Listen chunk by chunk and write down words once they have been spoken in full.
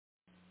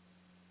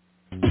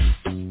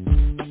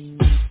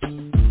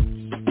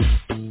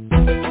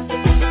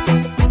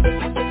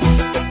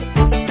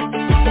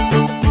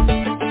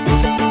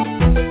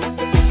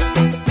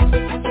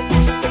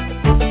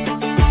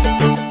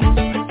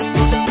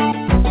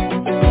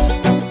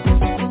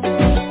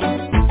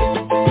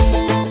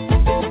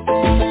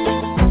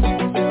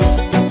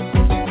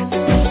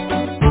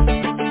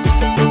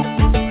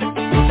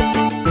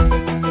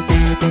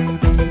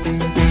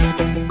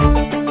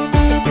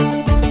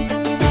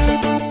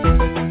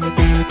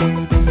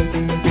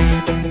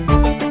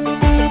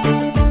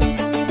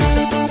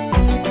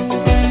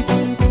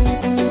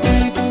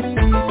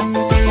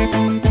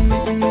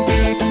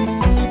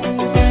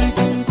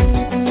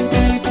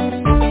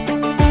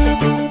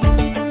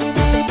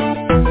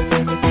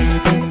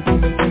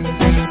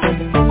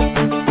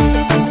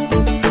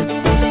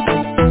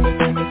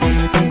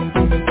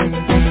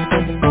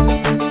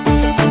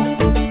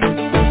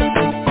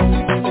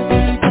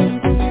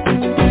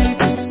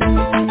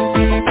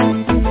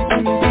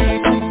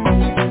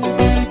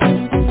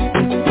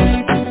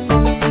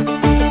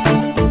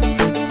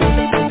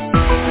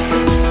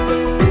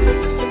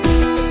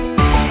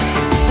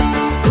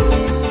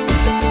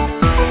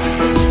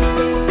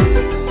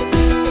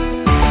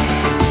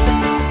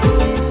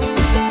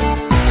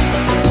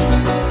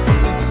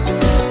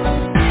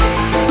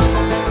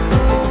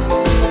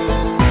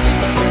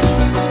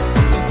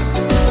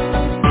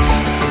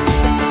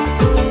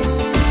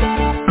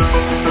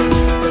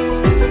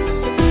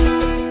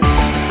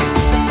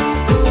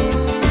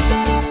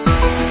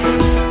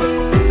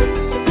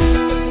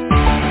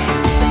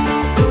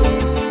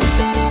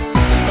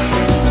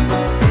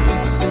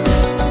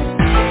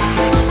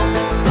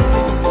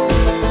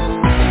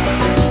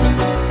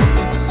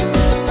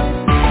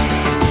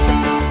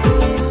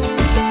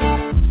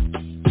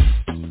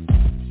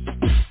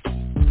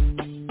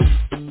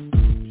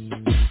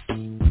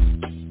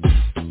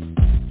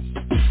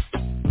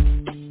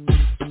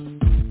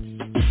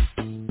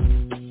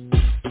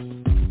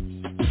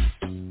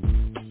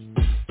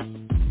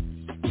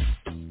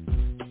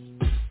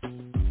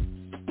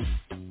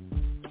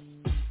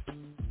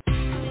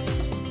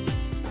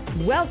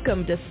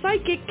Welcome to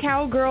Psychic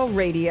Cowgirl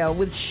Radio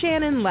with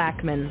Shannon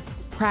Lackman.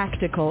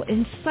 Practical,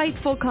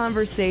 insightful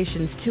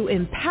conversations to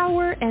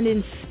empower and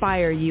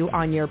inspire you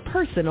on your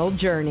personal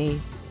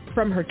journey.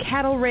 From her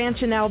cattle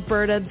ranch in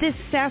Alberta, this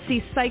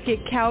sassy psychic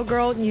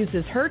cowgirl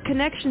uses her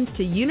connections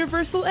to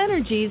universal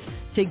energies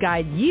to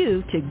guide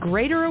you to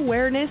greater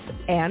awareness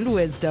and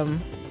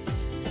wisdom.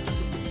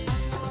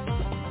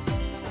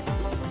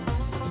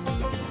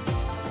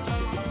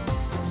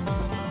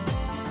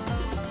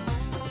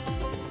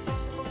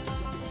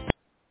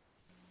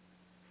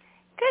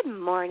 Good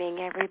morning,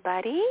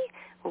 everybody.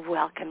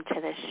 Welcome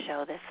to the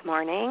show this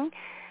morning.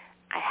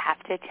 I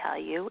have to tell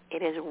you,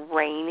 it is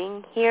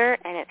raining here,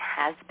 and it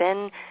has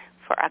been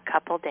for a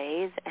couple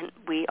days, and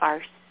we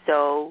are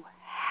so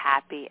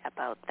happy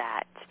about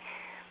that.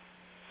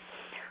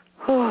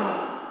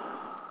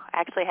 I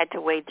actually had to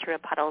wade through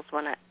puddles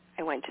when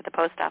I went to the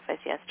post office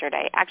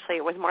yesterday. Actually,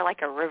 it was more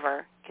like a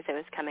river because it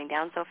was coming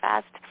down so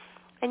fast.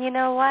 And you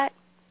know what?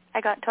 I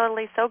got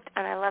totally soaked,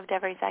 and I loved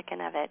every second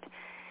of it.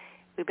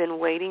 We've been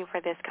waiting for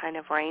this kind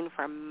of rain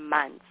for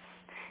months.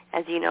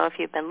 As you know, if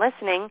you've been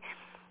listening,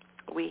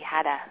 we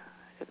had a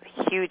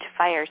huge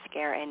fire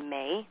scare in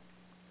May.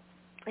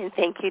 And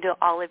thank you to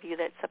all of you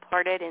that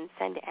supported and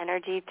sent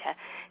energy to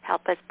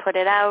help us put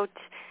it out,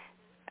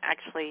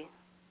 actually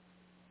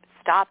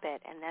stop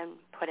it and then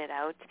put it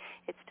out.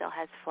 It still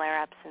has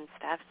flare-ups and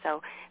stuff.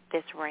 So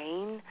this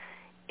rain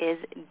is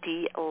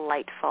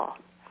delightful.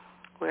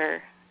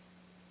 We're,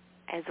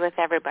 as with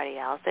everybody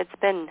else, it's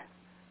been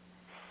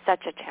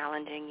such a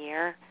challenging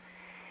year.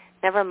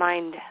 Never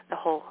mind the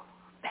whole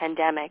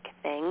pandemic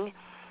thing.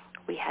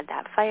 We had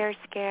that fire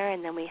scare,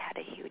 and then we had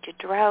a huge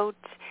drought,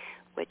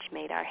 which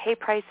made our hay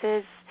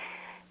prices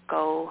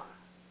go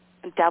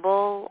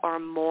double or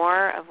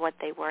more of what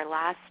they were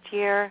last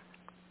year.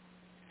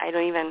 I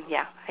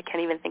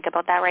can't even think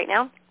about that right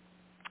now.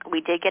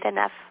 We did get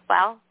enough.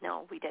 Well,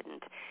 no, we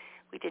didn't.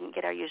 We didn't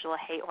get our usual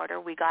hay order.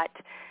 We got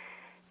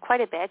quite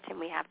a bit, and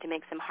we have to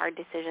make some hard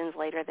decisions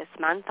later this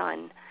month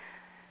on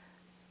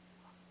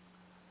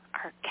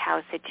our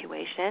cow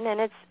situation,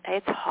 and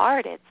it's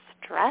hard. It's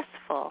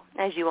stressful.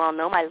 As you all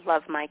know, I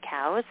love my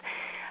cows,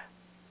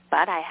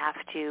 but I have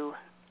to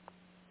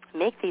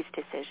make these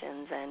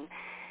decisions, and,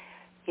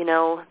 you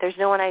know, there's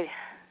no one I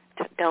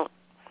don't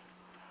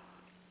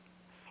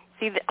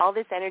see. All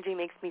this energy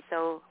makes me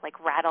so,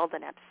 rattled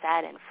and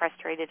upset and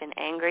frustrated and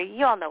angry.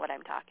 You all know what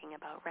I'm talking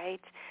about,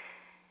 right?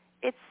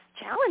 It's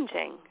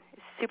challenging.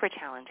 It's super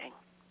challenging.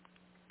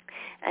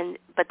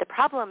 But the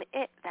problem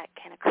that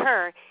can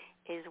occur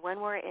is when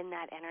we're in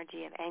that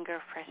energy of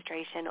anger,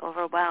 frustration,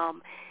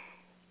 overwhelm,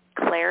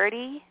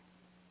 clarity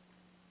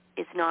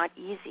is not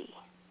easy.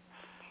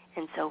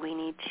 And so we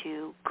need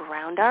to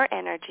ground our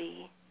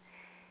energy,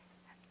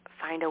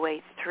 find a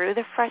way through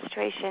the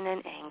frustration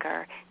and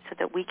anger so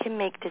that we can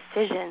make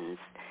decisions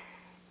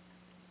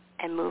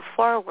and move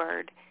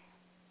forward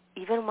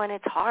even when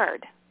it's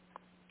hard.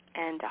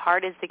 And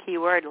hard is the key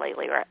word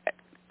lately,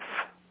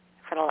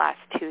 for the last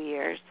 2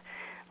 years,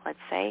 let's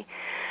say.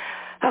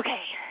 Okay.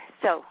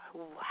 So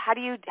how do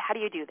you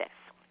do this?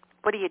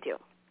 What do you do?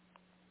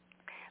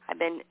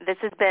 This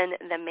has been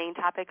the main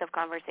topic of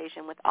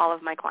conversation with all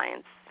of my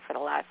clients for the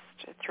last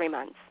 3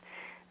 months.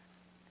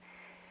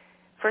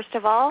 First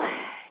of all,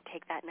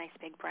 take that nice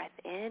big breath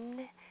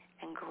in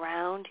and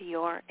ground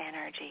your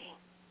energy.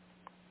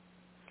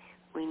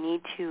 We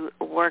need to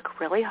work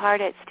really hard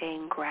at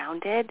staying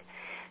grounded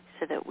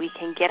so that we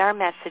can get our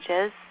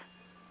messages,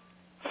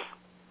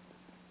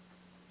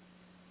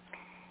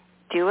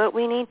 do what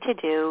we need to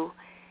do,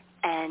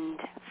 and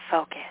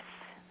focus,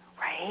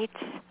 right?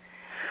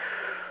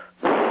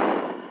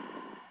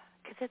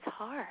 Because it's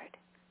hard.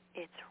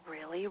 It's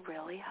really,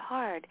 really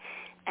hard.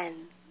 And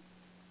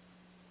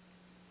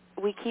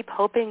we keep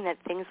hoping that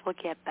things will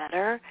get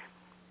better,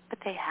 but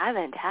they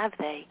haven't, have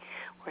they?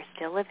 We're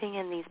still living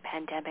in these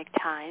pandemic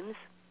times,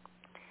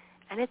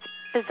 and it's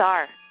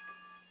bizarre.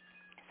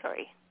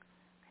 Sorry,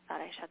 I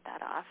thought I shut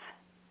that off.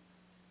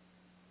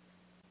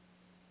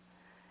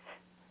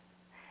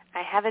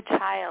 I have a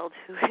child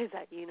who is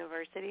at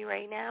university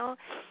right now,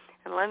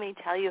 and let me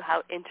tell you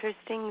how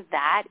interesting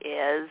that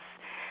is.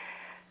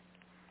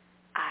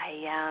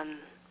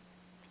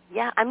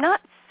 I'm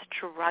not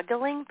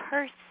struggling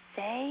per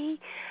se,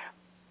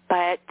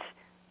 but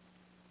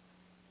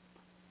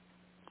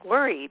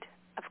worried,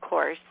 of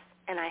course,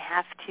 and I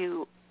have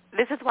to,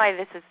 this is why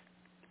this is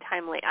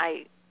timely.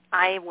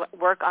 I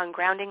work on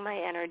grounding my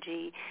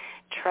energy,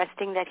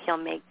 trusting that he'll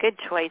make good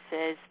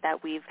choices,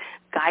 that we've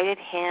guided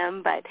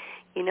him. But,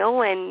 you know,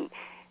 when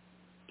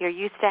you're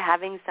used to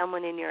having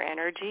someone in your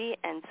energy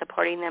and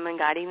supporting them and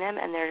guiding them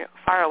and they're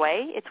far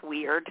away, it's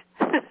weird.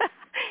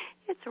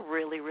 It's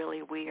really,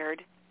 really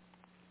weird.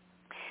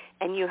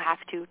 And you have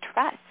to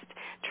trust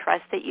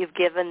that you've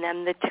given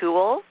them the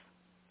tools,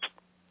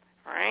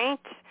 right?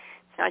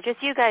 It's not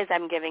just you guys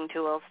I'm giving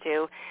tools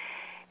to.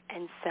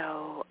 And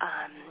so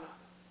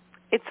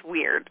it's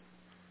weird.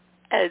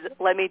 As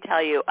let me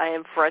tell you, I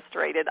am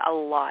frustrated a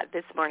lot.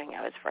 This morning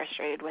I was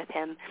frustrated with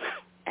him,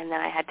 and then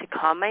I had to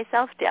calm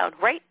myself down.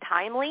 Right,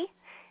 timely.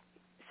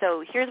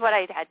 So here's what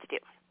I had to do.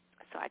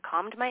 So I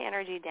calmed my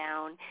energy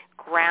down,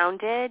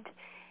 grounded,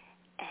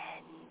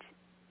 and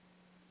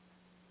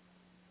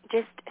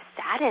just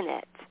sat in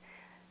it.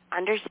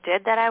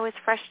 Understood that I was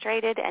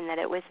frustrated and that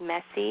it was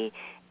messy,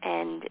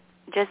 and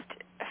just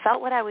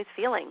felt what I was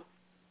feeling.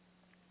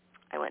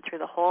 I went through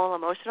the whole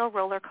emotional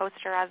roller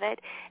coaster of it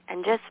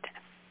and just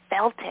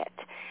felt it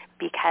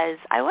because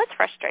I was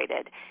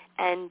frustrated.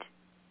 And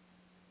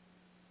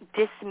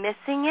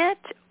dismissing it,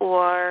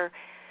 or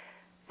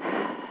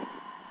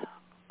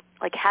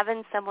like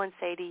having someone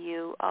say to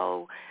you,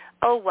 oh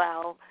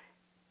well,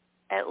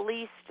 at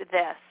least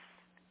this.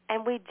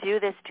 And we do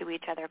this to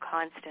each other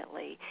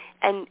constantly.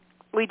 And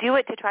we do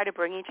it to try to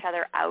bring each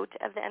other out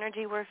of the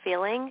energy we're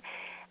feeling.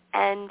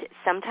 And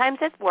sometimes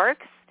it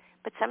works,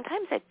 but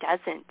sometimes it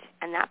doesn't.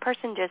 And that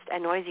person just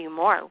annoys you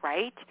more,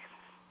 right?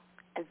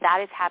 And that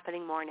is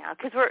happening more now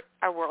because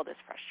our world is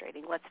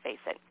frustrating, let's face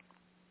it.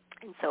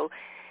 And so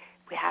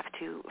we have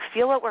to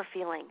feel what we're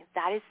feeling.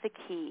 That is the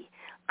key.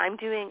 I'm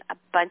doing a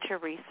bunch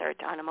of research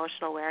on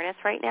emotional awareness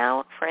right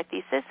now for a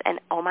thesis, and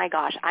oh my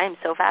gosh, I am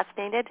so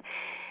fascinated.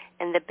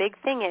 And the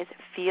big thing is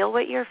feel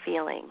what you're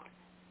feeling.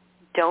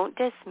 Don't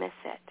dismiss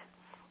it.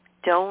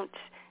 Don't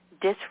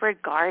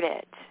disregard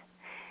it.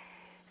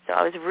 So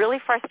I was really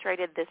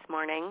frustrated this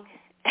morning,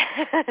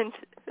 and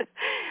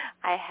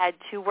I had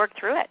to work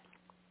through it.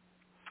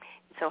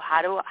 So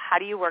how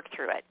do you work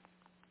through it?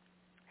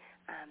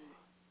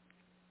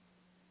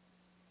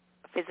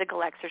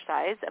 Physical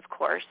exercise, of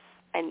course.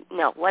 And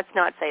no, let's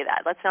not say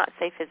that. Let's not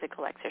say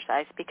physical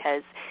exercise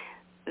because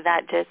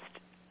that just,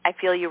 I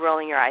feel you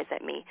rolling your eyes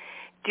at me.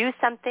 Do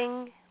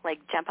something like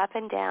jump up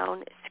and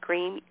down,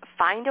 scream,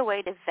 find a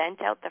way to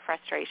vent out the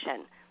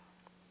frustration.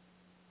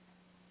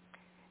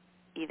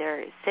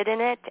 Either sit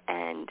in it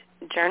and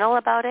journal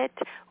about it,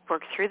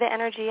 work through the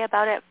energy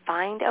about it,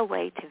 find a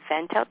way to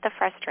vent out the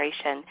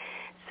frustration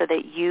so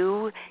that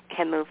you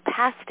can move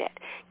past it.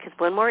 Because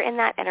when we're in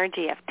that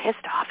energy of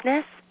pissed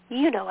offness,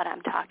 you know what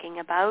I'm talking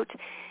about.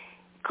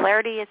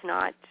 Clarity is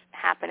not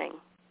happening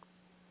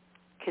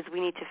because we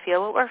need to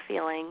feel what we're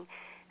feeling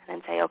and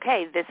then say,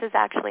 okay, this is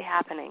actually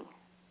happening.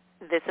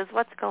 This is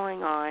what's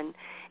going on.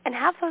 And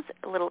have those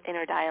little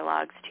inner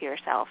dialogues to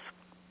yourself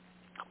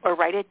or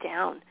write it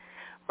down.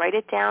 Write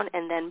it down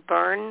and then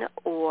burn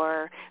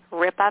or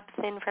rip up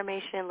the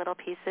information in little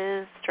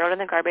pieces, throw it in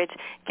the garbage,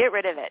 get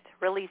rid of it,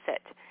 release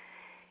it.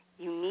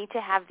 You need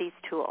to have these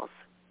tools.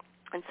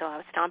 And so I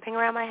was stomping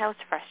around my house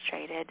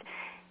frustrated.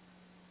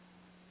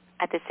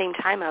 At the same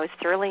time, I was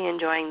thoroughly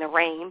enjoying the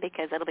rain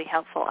because it'll be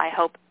helpful. I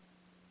hope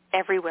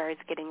everywhere is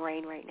getting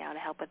rain right now to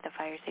help with the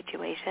fire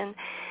situation.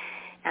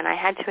 And I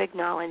had to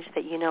acknowledge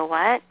that, you know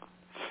what?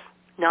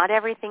 Not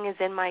everything is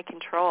in my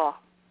control.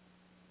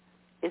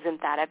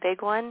 Isn't that a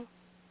big one?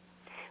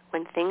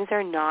 When things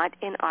are not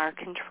in our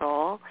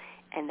control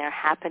and they're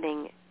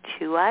happening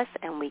to us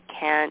and we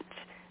can't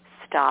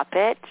stop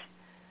it,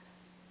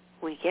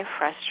 we get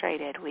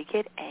frustrated, we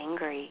get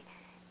angry,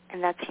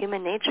 and that's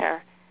human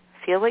nature.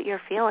 Feel what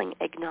you're feeling.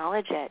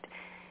 Acknowledge it.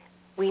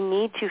 We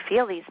need to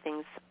feel these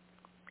things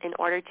in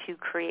order to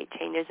create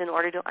changes, in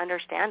order to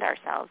understand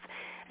ourselves.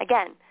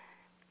 Again,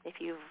 if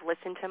you've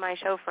listened to my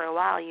show for a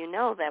while, you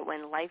know that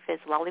when life is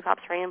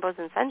lollipops, rainbows,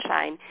 and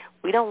sunshine,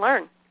 we don't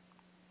learn.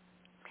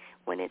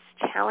 When it's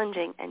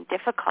challenging and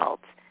difficult,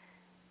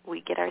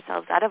 we get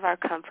ourselves out of our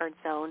comfort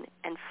zone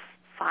and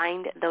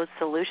find those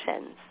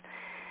solutions.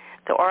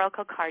 The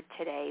oracle card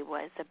today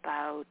was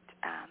about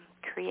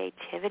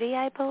creativity,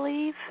 I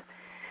believe,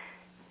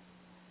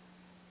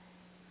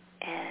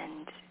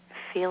 and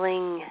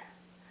feeling,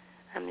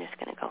 I'm just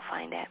going to go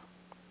find it.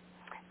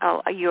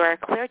 Oh, you are a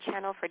clear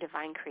channel for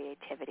divine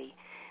creativity.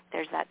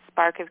 There's that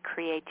spark of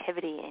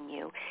creativity in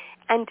you.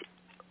 And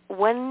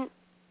when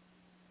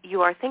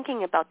you are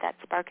thinking about that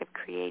spark of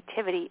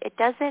creativity, it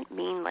doesn't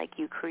mean like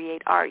you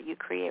create art, you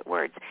create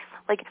words.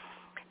 Like,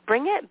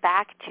 bring it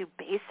back to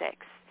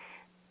basics.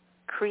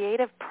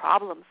 Creative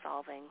problem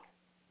solving.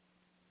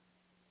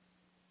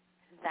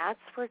 That's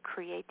where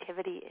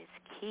creativity is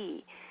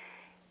key.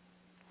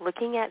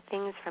 Looking at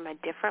things from a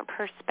different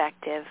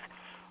perspective,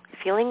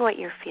 feeling what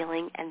you're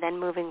feeling, and then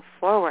moving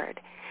forward.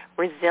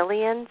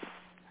 Resilience,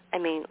 I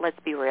mean, let's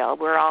be real.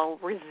 We're all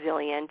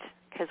resilient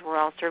because we're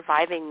all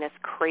surviving this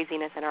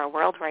craziness in our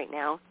world right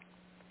now.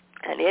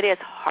 And it is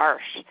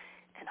harsh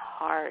and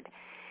hard.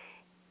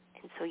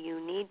 And so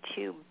you need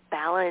to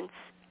balance,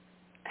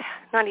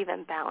 not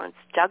even balance,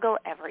 juggle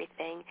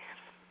everything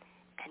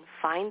and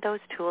find those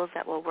tools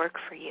that will work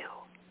for you.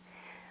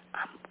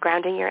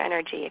 Grounding your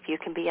energy, if you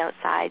can be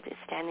outside,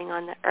 standing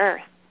on the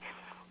earth,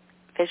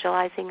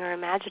 visualizing or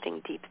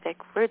imagining deep, thick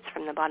roots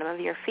from the bottom of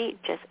your feet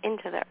just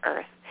into the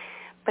earth.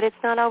 But it's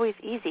not always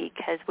easy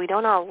because we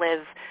don't all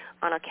live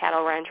on a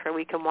cattle ranch where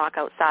we can walk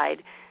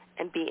outside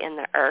and be in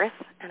the earth,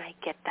 and I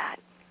get that.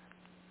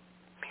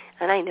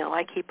 And I know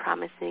I keep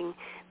promising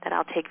that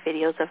I'll take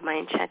videos of my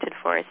enchanted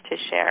forest to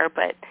share,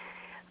 but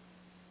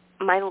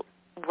my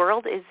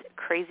world is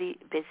crazy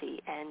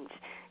busy, and,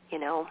 you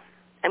know,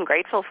 I'm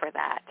grateful for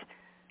that.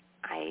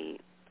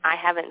 I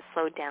haven't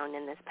slowed down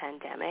in this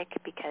pandemic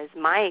because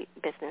my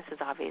business is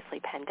obviously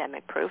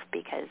pandemic-proof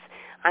because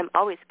I'm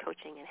always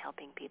coaching and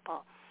helping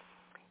people.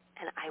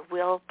 And I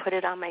will put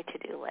it on my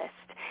to-do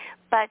list.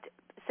 But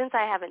since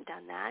I haven't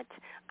done that,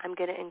 I'm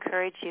going to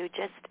encourage you,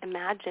 just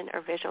imagine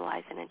or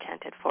visualize an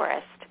enchanted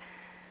forest.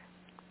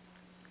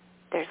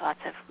 There's lots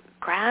of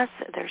grass,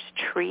 there's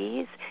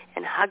trees,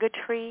 and hug a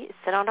tree,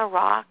 sit on a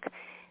rock.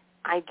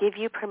 I give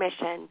you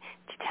permission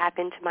to tap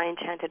into my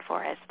enchanted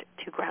forest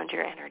to ground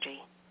your energy.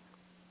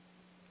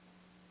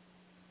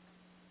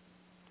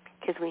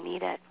 Because we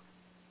need it.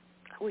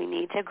 We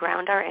need to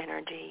ground our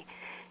energy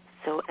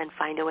and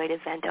find a way to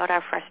vent out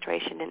our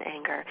frustration and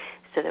anger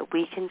so that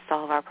we can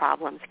solve our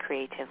problems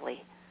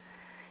creatively.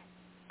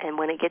 And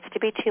when it gets to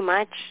be too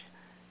much,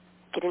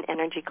 get an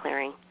energy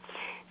clearing.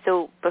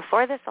 So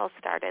before this all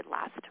started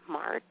last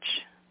March,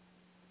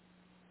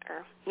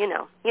 or you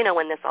know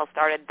when this all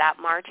started, that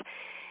March,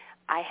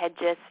 I had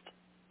just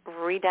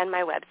redone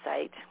my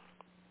website.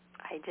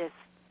 I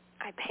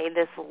paid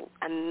this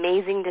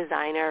amazing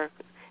designer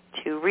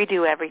to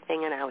redo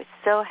everything, and I was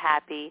so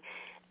happy.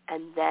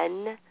 And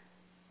then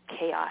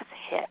chaos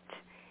hit,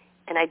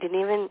 and I didn't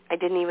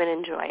even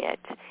enjoy it.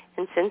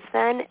 And since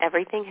then,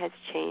 everything has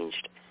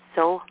changed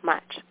so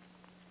much.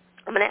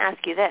 I'm going to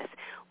ask you this.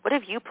 What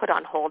have you put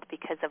on hold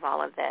because of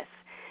all of this?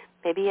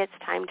 Maybe it's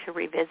time to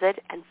revisit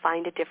and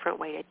find a different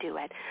way to do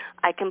it.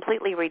 I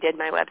completely redid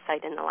my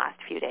website in the last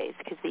few days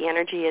because the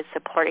energy is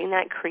supporting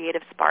that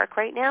creative spark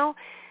right now.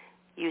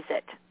 Use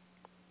it.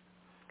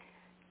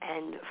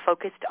 And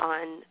focused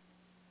on,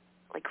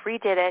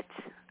 redid it.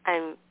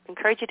 I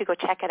encourage you to go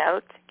check it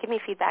out. Give me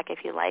feedback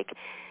if you like,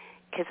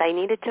 because I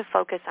needed to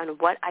focus on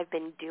what I've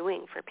been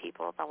doing for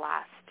people the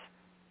last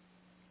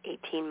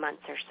 18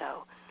 months or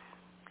so.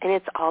 And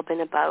it's all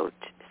been about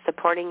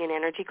supporting and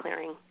energy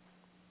clearing.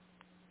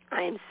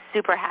 I am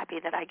super happy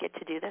that I get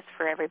to do this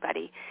for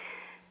everybody.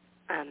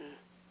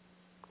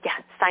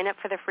 Sign up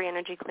for the free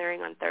energy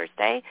clearing on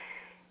Thursday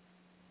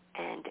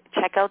and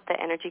check out the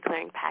energy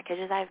clearing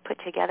packages I've put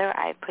together.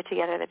 I've put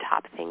together the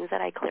top things that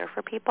I clear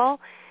for people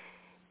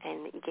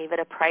and gave it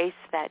a price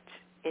that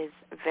is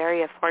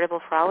very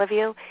affordable for all of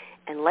you.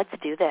 And let's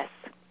do this.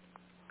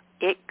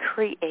 It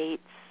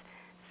creates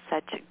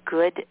such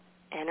good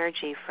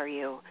energy for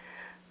you.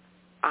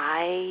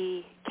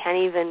 I can't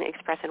even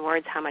express in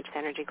words how much the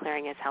energy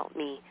clearing has helped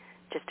me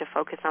just to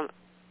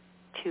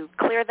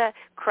clear the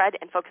crud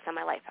and focus on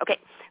my life. Okay,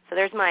 so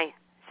there's my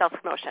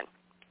self-promotion.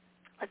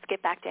 Let's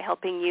get back to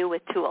helping you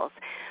with tools.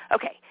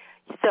 Okay,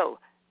 so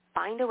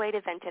find a way to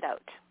vent it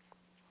out.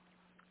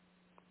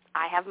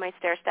 I have my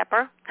stair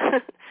stepper,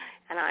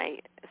 and I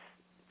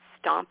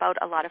stomp out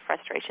a lot of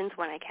frustrations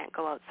when I can't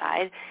go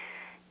outside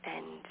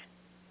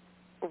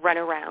and run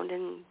around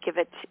and give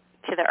it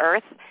to the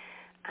earth.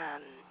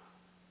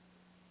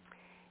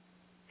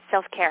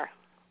 Self-care.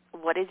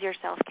 What is your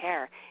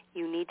self-care?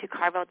 You need to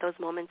carve out those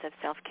moments of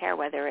self-care,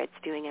 whether it's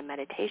doing a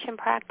meditation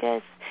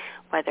practice,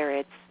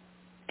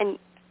 and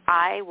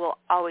I will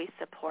always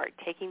support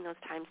taking those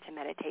times to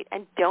meditate.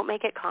 And don't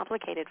make it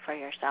complicated for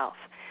yourself.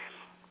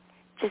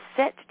 Just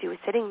sit, do a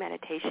sitting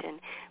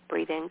meditation,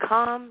 breathe in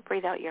calm,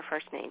 breathe out your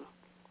first name.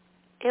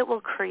 It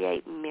will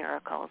create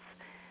miracles.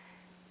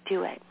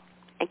 Do it.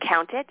 And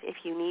count it if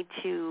you need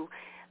to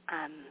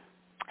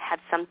have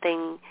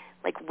something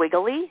like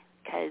wiggly,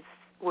 because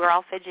we're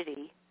all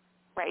fidgety,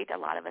 right? A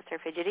lot of us are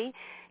fidgety.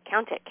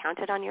 Count it. Count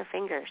it on your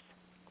fingers.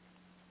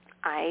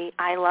 I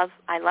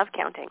love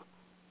counting.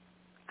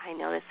 I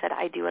notice that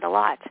I do it a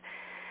lot.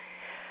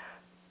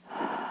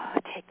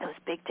 Take those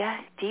big,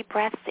 deep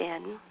breaths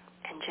in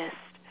and just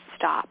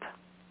stop.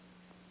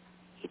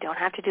 You don't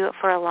have to do it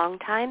for a long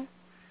time,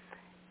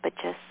 but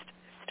just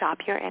stop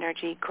your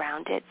energy,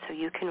 ground it so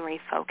you can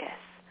refocus.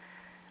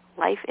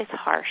 Life is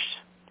harsh,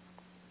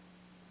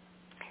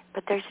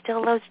 but there's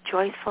still those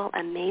joyful,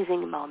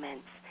 amazing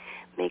moments.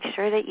 Make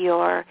sure that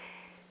you're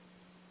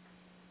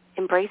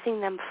embracing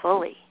them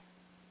fully.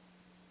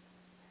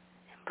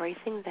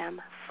 Embracing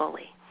them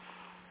fully.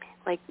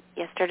 Like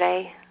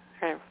yesterday,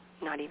 or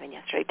not even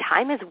yesterday,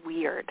 time is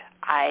weird.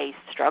 I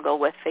struggle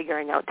with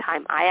figuring out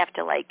time. I have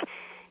to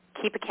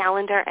keep a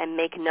calendar and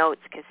make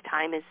notes because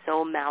time is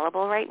so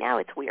malleable right now.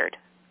 It's weird.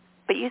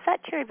 But use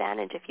that to your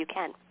advantage if you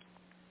can.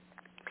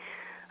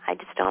 I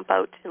just stomp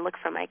out and look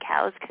for my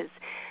cows because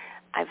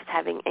I was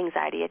having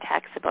anxiety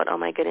attacks about, oh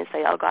my goodness,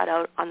 they all got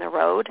out on the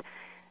road.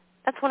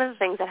 That's one of the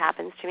things that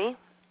happens to me.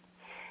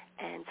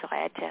 And so I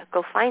had to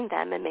go find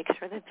them and make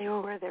sure that they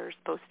were where they were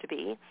supposed to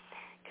be.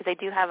 Because I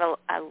do have a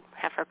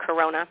heifer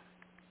Corona,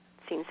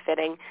 seems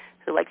fitting,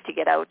 who likes to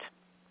get out.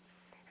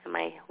 And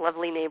my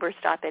lovely neighbors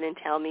stop in and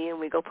tell me, and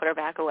we go put her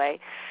back away.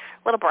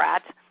 Little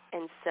brat.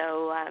 And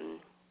so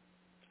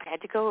I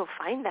had to go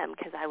find them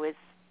because I was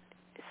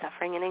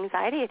suffering an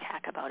anxiety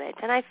attack about it.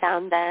 And I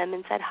found them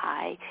and said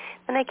hi.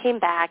 Then I came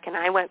back, and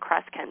I went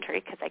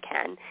cross-country because I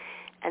can.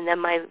 And then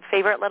my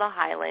favorite little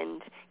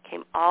Highland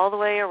came all the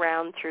way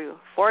around through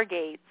 4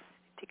 gates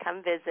to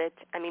come visit.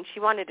 I mean, she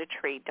wanted a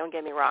treat. Don't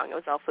get me wrong. It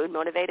was all food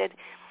motivated.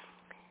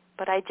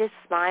 But I just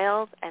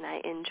smiled, and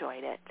I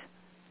enjoyed it.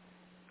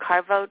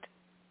 carve out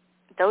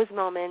those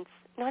moments,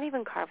 not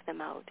even carve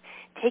them out.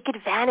 Take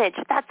advantage.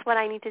 That's what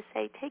I need to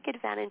say. Take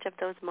advantage of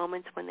those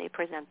moments when they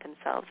present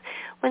themselves.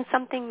 When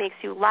something makes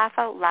you laugh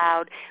out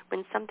loud,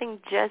 when something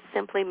just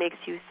simply makes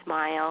you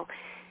smile.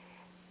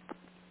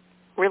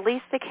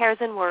 Release the cares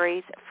and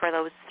worries for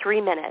those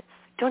 3 minutes.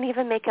 Don't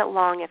even make it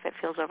long if it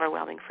feels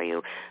overwhelming for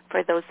you.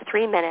 For those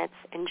 3 minutes,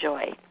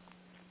 enjoy.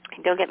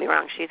 And don't get me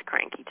wrong, she's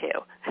cranky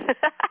too.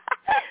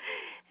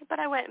 But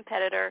I went and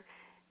petted her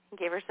and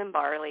gave her some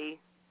barley,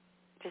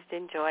 just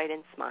enjoyed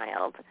and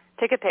smiled.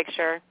 Took a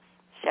picture,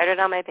 shared it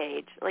on my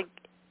page.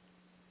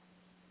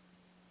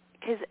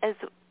 Because as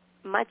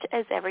much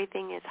as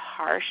everything is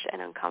harsh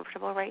and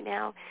uncomfortable right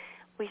now,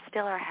 we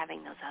still are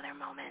having those other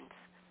moments.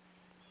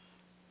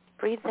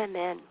 Breathe them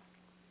in.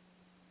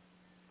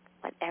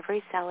 Let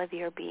every cell of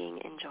your being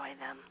enjoy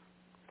them.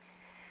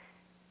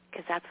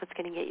 Because that's what's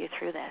going to get you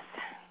through this.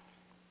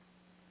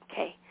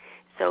 Okay,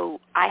 so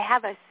I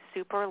have a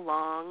super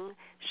long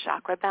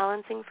chakra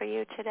balancing for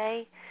you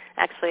today.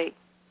 Actually,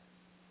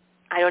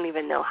 I don't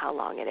even know how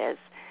long it is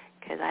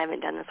because I haven't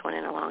done this one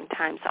in a long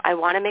time. So I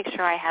want to make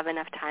sure I have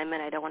enough time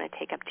and I don't want to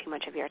take up too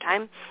much of your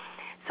time.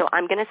 So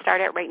I'm going to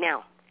start it right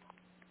now.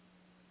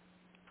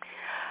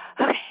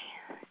 Okay,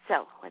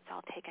 so let's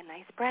all take a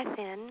nice breath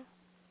in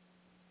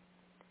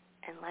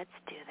and let's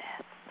do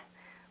this.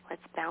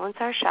 Let's balance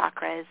our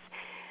chakras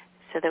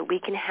so that we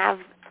can have,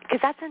 because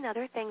that's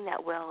another thing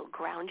that will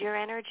ground your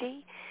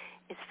energy,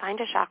 is find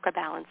a chakra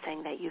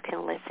balancing that you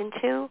can listen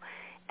to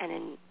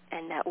and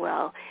that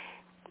will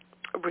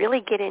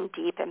really get in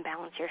deep and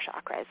balance your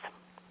chakras,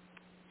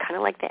 kind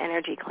of like the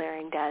energy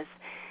clearing does,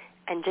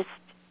 and just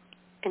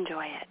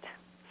enjoy it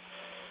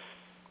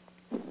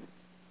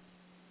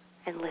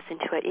and listen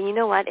to it. And you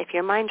know what? If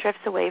your mind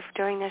drifts away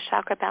during this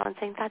chakra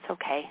balancing, that's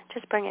okay.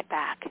 Just bring it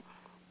back.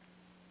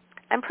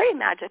 I'm pretty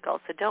magical,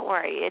 so don't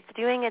worry. It's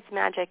doing its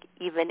magic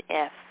even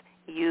if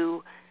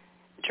you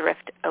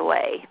drift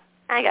away.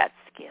 I got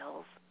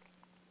skills.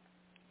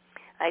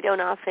 I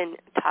don't often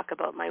talk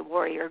about my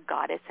warrior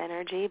goddess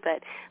energy,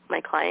 but my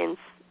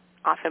clients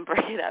often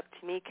bring it up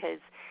to me because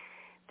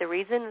the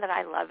reason that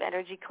I love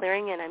energy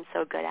clearing and I'm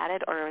so good at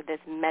it, or this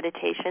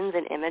meditations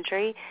and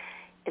imagery,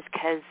 is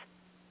because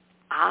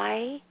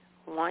I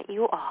want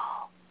you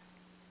all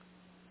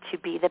to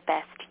be the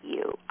best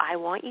you. I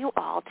want you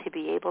all to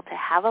be able to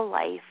have a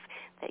life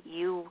that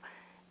you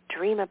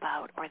dream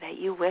about or that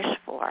you wish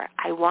for.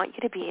 I want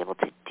you to be able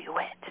to do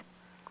it.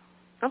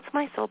 That's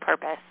my sole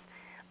purpose.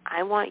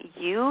 I want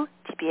you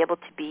to be able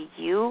to be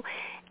you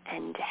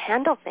and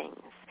handle things,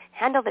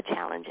 handle the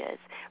challenges,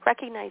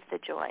 recognize the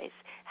joys,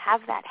 have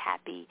that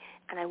happy,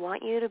 and I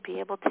want you to be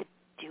able to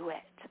do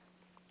it.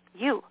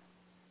 You.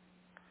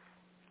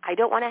 I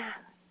don't want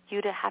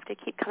you to have to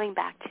keep coming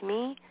back to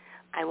me.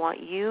 I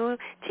want you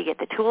to get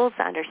the tools,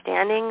 the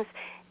understandings,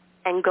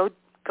 and go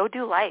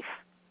do life.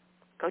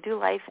 Go do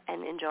life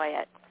and enjoy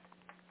it.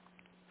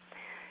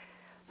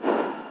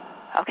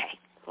 Okay,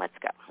 let's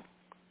go.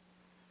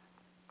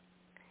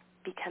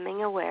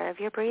 Becoming aware of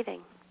your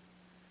breathing.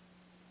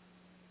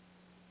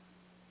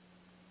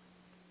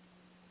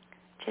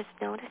 Just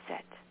notice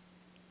it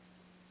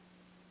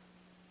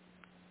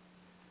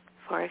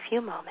for a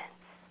few moments.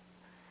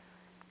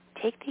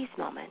 Take these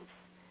moments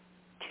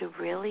to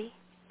really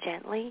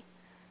gently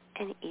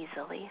and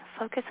easily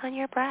focus on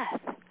your breath.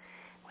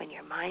 When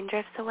your mind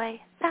drifts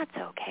away, that's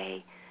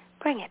okay.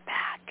 Bring it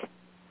back.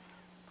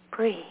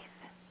 Breathe.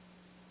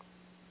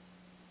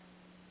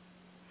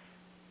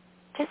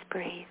 Just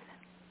breathe.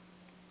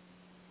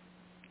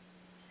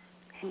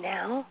 And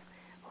now,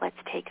 let's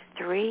take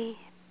 3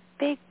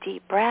 big,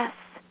 deep breaths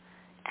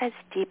as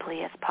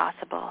deeply as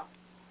possible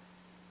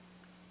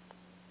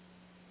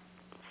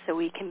so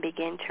we can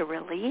begin to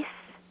release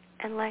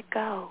and let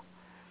go.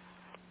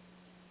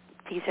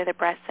 These are the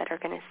breaths that are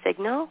going to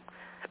signal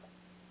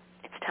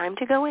it's time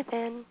to go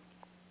within,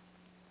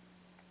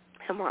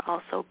 and we're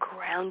also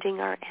grounding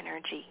our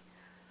energy.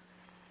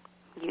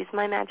 Use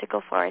my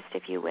magical forest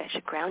if you wish.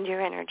 Ground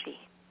your energy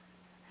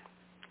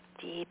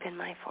deep in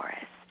my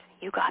forest.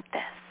 You got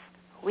this.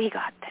 We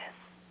got this.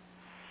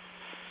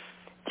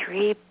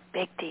 3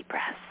 big, deep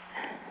breaths.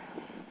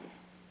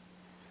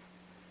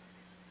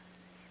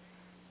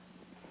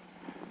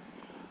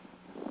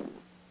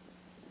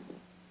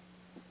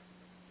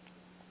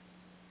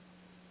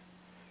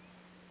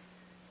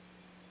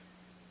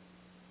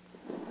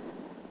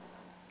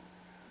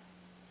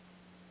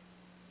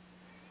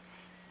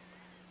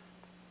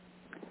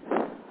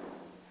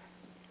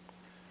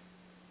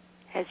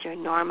 As your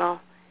normal,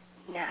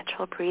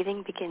 natural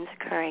breathing begins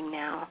occurring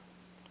now,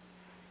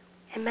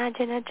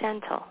 imagine a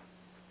gentle,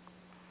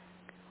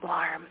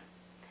 warm,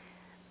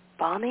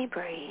 balmy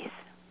breeze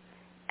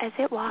as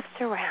it wafts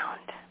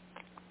around.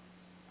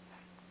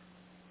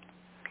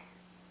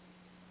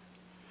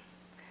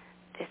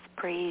 This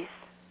breeze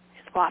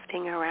is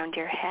wafting around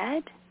your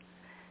head,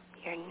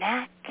 your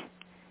neck,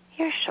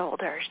 your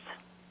shoulders.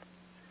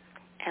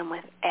 And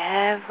with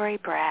every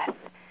breath,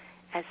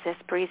 as this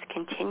breeze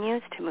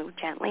continues to move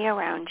gently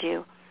around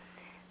you,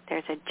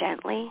 there's a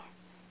gently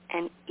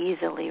and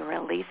easily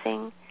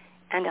releasing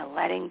and a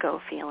letting go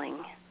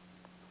feeling.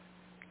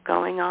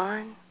 Going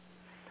on,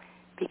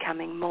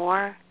 becoming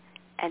more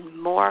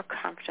and more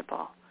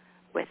comfortable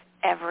with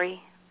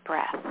every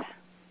breath.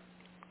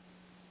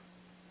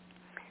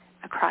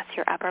 Across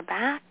your upper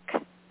back,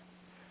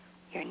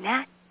 your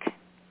neck,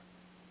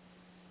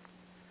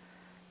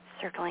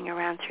 circling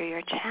around through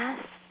your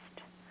chest,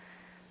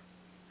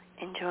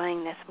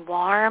 enjoying this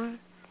warm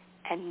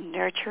and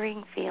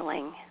nurturing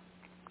feeling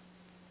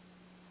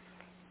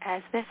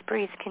as this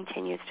breeze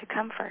continues to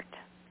comfort.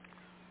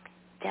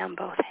 Down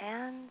both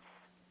hands,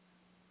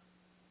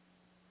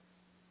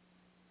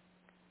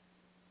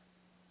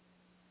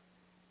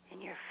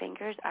 and your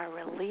fingers are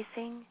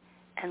releasing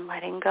and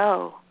letting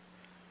go.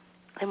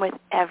 And with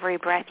every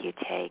breath you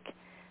take,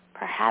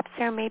 perhaps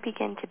there may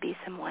begin to be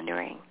some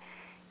wondering.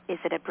 Is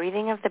it a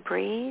breathing of the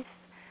breeze,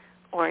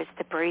 or is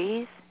the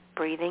breeze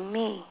breathing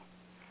me?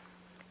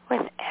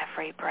 With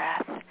every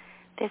breath,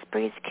 this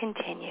breeze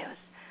continues,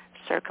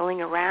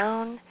 circling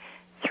around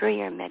through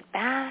your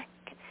mid-back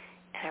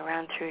and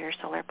around through your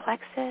solar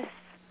plexus,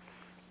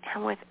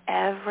 and with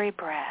every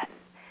breath,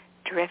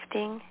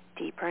 drifting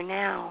deeper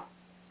now.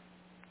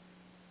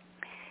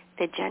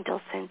 The gentle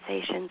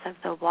sensations of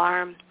the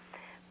warm,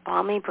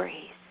 balmy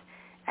breeze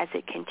as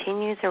it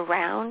continues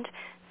around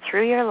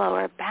through your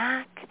lower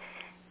back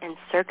and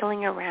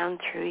circling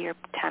around through your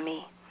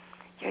tummy.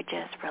 You're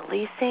just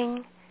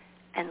releasing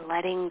and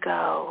letting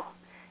go.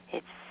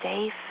 It's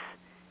safe.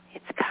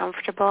 It's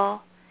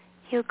comfortable.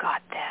 You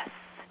got this.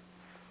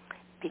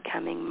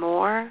 Becoming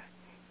more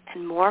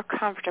and more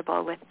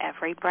comfortable with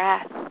every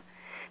breath.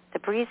 The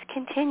breeze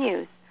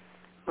continues,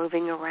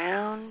 moving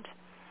around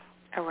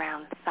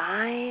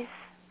thighs,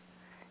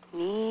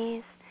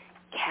 knees,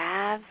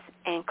 calves,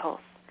 ankles,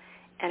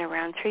 and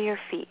around through your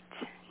feet,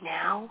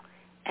 now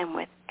and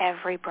with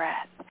every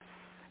breath,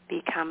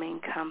 becoming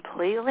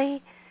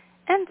completely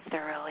and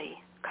thoroughly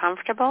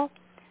comfortable,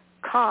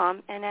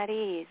 calm, and at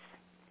ease,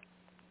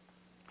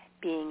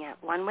 being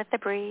at one with the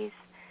breeze,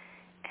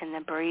 and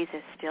the breeze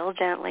is still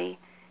gently,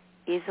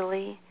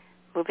 easily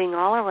moving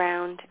all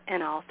around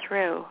and all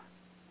through.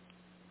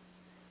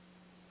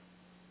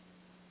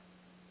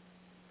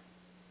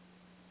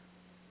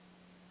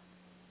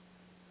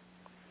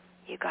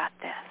 You got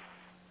this.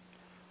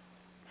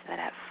 So that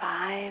at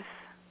 5,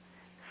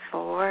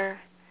 4,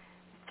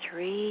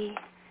 3,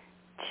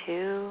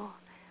 2,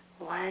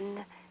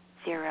 1,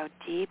 0,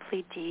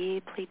 deeply,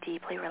 deeply,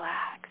 deeply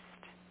relaxed.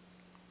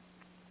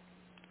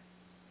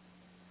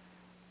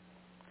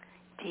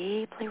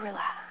 Deeply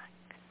relaxed.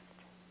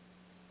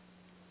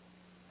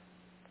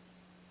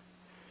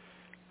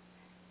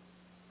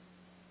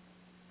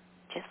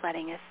 Just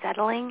letting a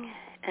settling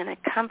and a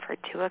comfort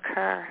to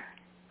occur.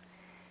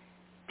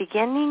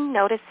 Beginning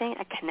noticing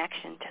a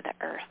connection to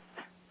the earth.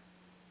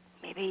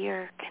 Maybe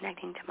you're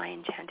connecting to my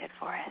enchanted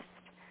forest.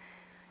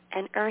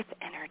 An earth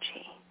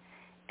energy.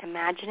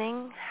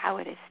 Imagining how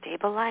it is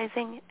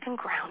stabilizing and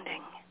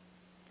grounding.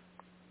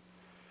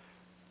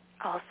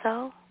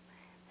 Also,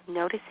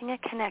 noticing a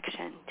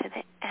connection to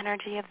the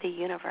energy of the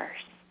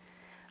universe,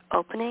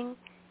 opening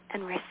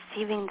and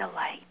receiving the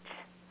light.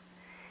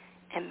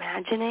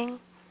 Imagining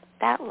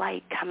that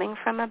light coming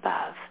from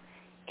above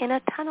in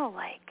a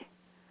tunnel-like,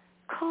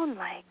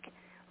 cone-like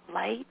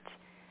light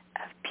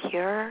of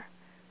pure,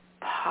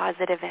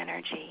 positive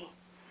energy,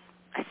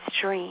 a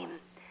stream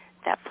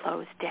that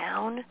flows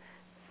down,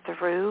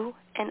 through,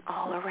 and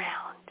all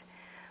around,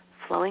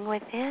 flowing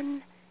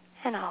within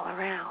and all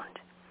around.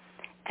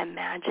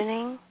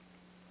 Imagining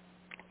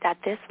that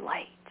this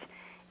light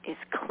is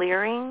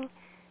clearing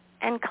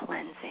and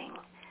cleansing,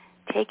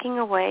 taking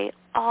away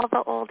all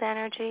the old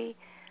energy,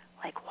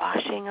 like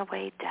washing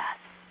away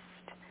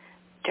dust,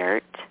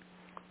 dirt,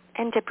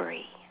 and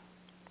debris.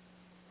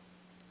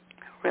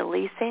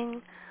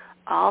 Releasing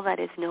all that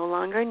is no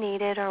longer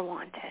needed or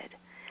wanted,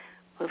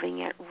 moving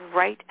it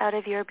right out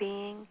of your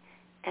being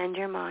and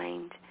your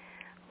mind,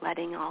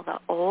 letting all the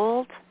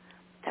old,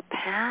 the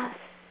past,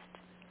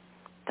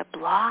 the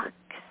blocks,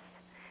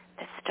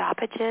 the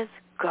stoppages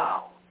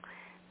go,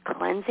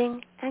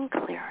 cleansing and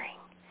clearing,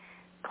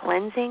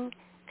 cleansing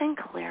and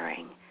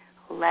clearing,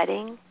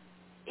 letting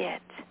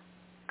it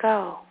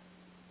go.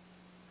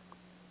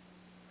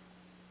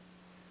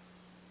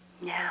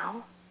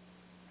 Now,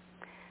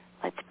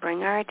 let's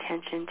bring our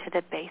attention to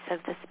the base of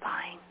the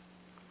spine,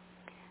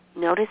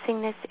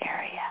 noticing this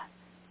area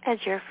as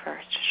your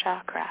first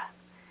chakra,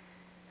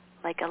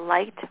 like a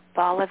light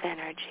ball of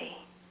energy,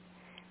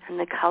 and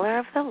the color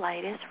of the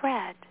light is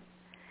red.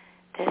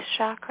 This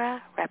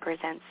chakra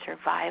represents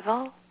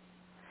survival,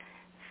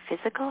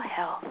 physical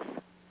health,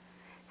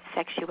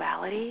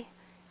 sexuality,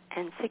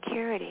 and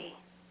security.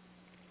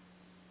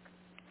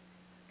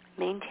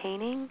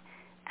 Maintaining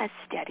a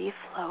steady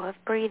flow of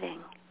breathing,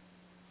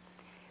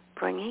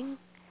 bringing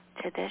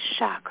to this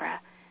chakra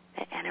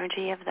the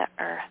energy of the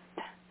earth,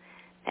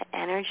 the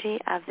energy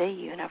of the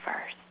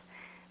universe,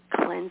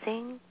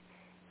 cleansing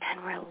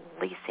and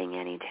releasing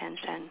any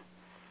tension,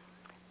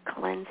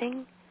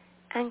 cleansing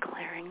and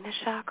clearing the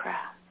chakra.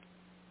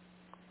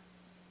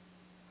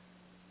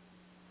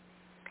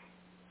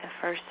 The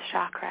first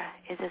chakra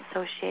is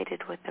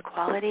associated with the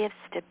quality of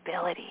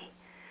stability.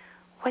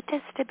 What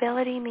does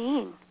stability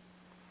mean?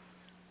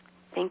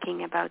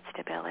 Thinking about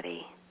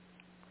stability.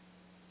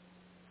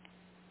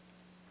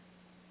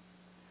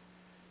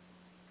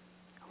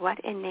 What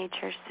in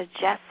nature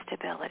suggests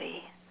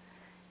stability?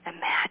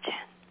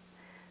 Imagine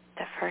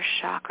the first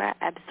chakra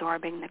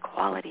absorbing the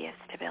quality of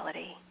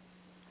stability.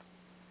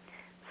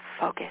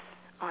 Focus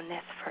on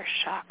this first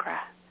chakra,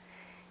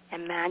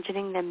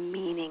 imagining the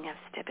meaning of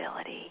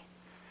stability.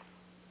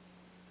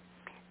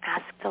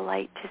 Ask the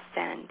light to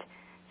send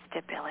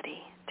stability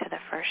to the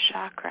first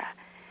chakra,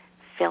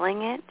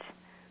 filling it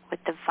with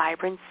the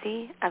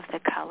vibrancy of the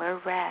color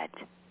red.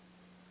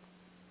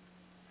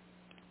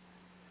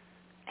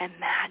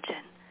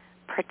 Imagine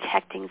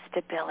protecting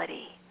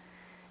stability,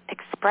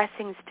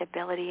 expressing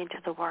stability into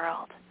the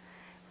world,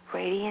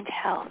 radiant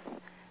health,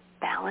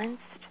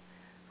 balanced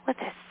with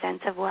a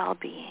sense of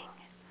well-being.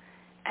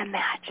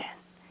 Imagine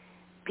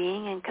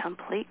being in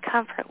complete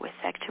comfort with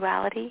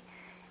sexuality,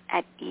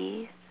 at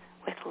ease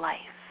with life,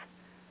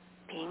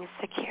 being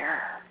secure.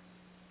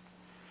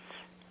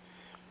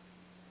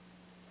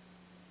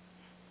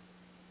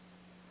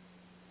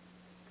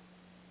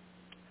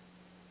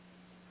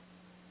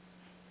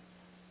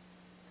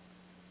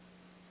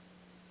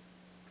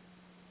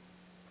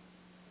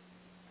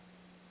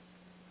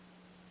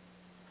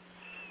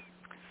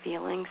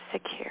 Feeling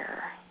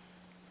secure.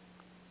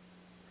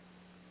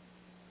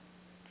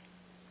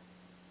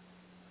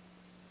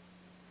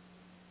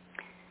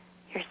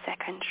 Your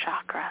second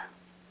chakra.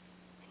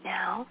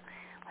 Now,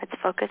 let's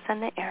focus on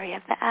the area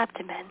of the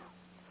abdomen.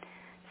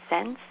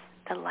 Sense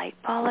the light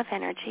ball of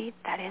energy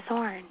that is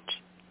orange.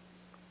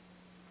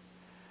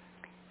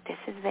 This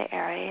is the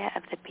area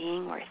of the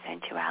being where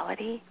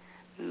sensuality,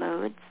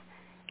 moods,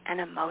 and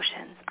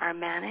emotions are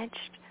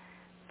managed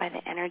by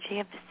the energy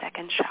of the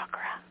second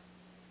chakra.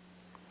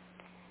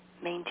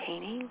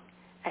 Maintaining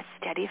a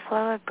steady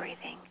flow of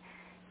breathing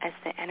as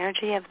the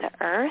energy of the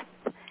earth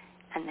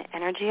and the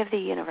energy of the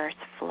universe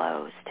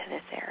flows to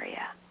this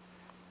area,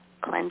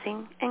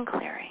 cleansing and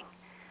clearing,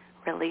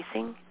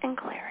 releasing and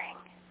clearing.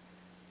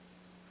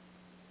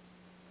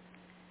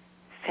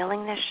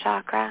 Filling this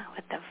chakra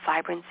with the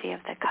vibrancy of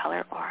the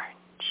color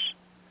orange,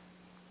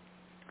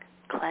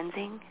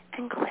 cleansing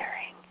and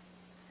clearing,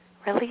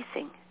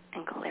 releasing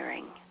and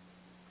clearing.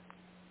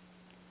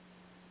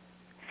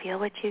 Feel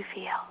what you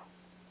feel.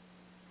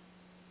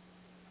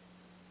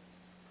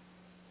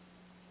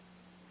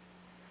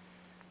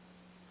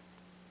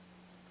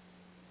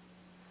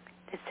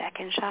 The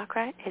second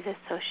chakra is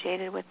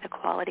associated with the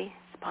quality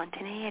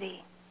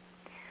spontaneity.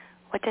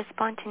 What does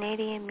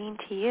spontaneity mean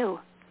to you?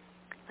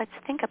 Let's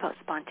think about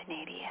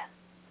spontaneity.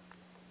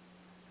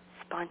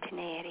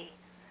 Spontaneity.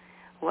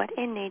 What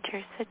in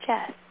nature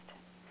suggests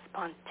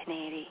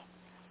spontaneity?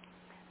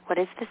 What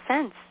is the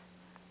sense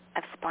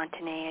of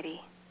spontaneity?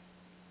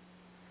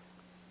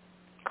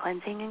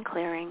 Cleansing and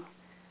clearing,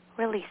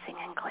 releasing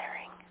and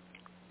clearing.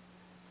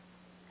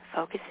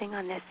 Focusing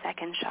on this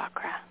second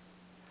chakra.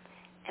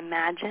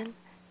 Imagine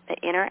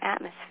the inner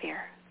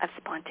atmosphere of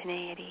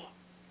spontaneity.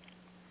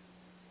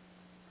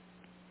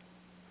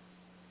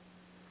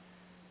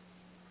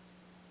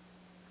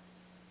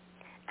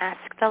 Ask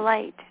the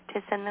light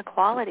to send the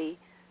quality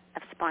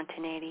of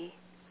spontaneity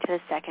to the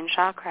second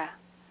chakra.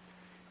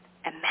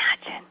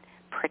 Imagine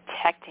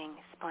protecting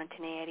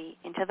spontaneity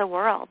into the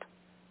world.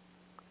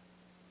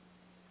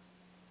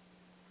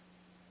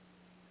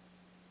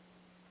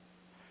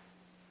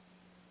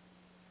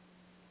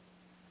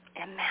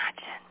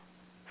 Imagine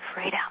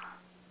freedom,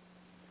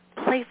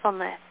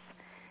 playfulness,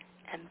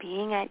 and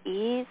being at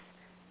ease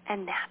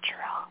and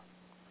natural.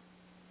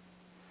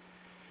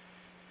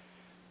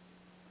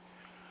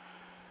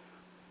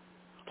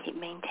 Keep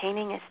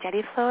maintaining a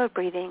steady flow of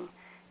breathing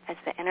as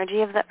the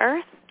energy of the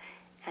earth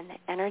and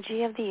the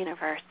energy of the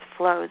universe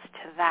flows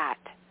to that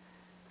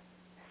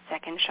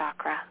second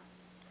chakra.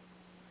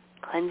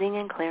 Cleansing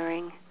and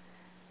clearing,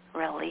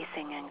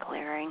 releasing and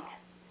clearing.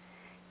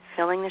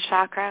 Filling the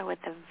chakra with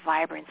the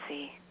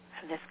vibrancy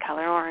of this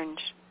color orange.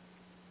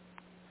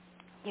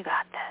 You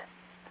got this.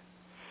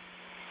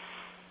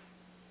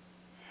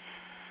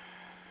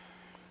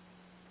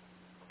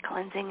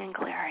 Cleansing and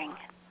clearing.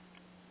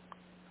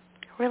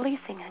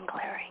 Releasing and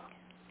clearing.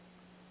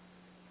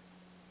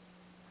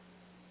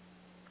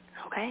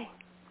 Okay.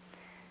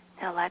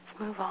 Now let's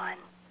move on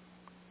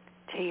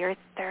to your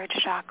third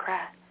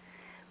chakra.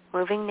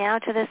 Moving now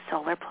to the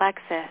solar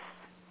plexus.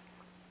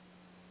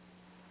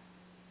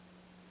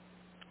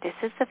 This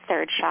is the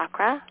third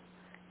chakra,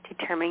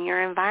 determining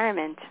your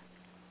environment,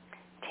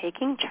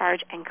 taking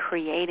charge and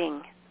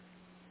creating.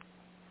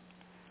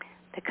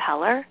 The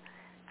color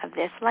of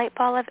this light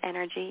ball of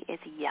energy is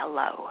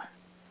yellow.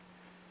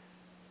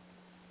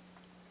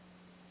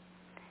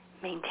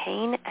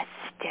 Maintain a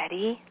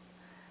steady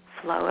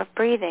flow of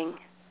breathing,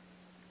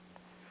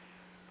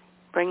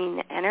 bringing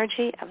the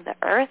energy of the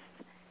earth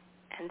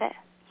and the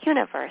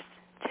universe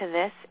to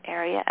this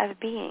area of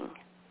being.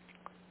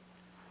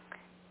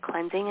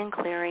 Cleansing and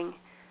clearing,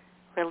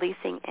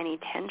 releasing any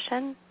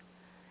tension,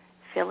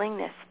 filling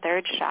this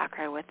third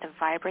chakra with the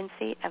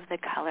vibrancy of the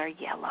color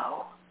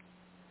yellow.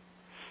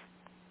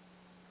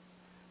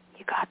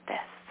 You got this.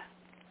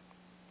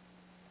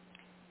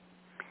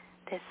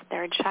 This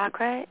third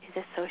chakra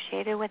is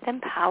associated with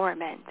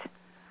empowerment.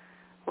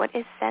 What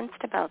is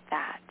sensed about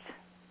that?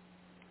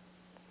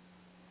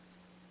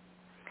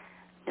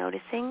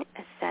 Noticing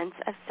a sense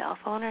of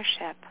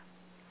self-ownership.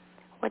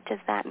 What does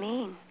that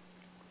mean?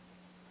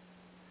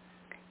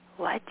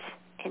 What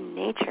in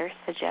nature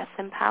suggests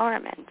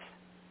empowerment?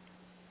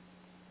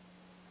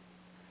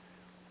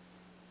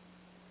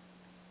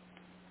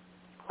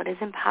 What does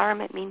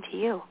empowerment mean to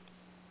you?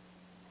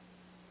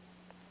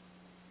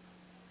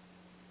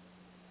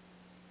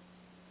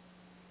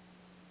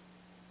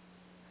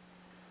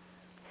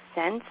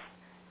 Sense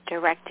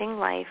directing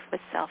life with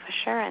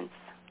self-assurance.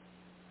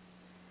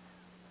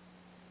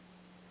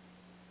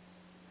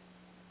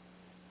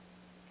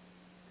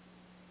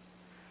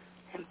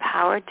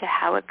 Empowered to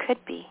how it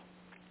could be.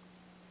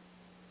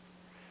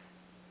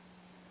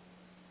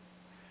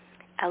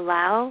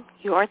 Allow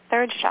your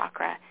third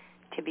chakra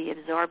to be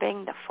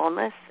absorbing the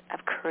fullness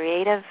of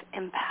creative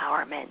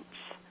empowerment.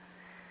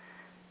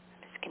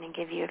 I'm just going to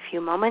give you a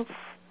few moments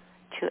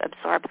to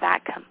absorb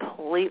that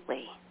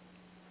completely.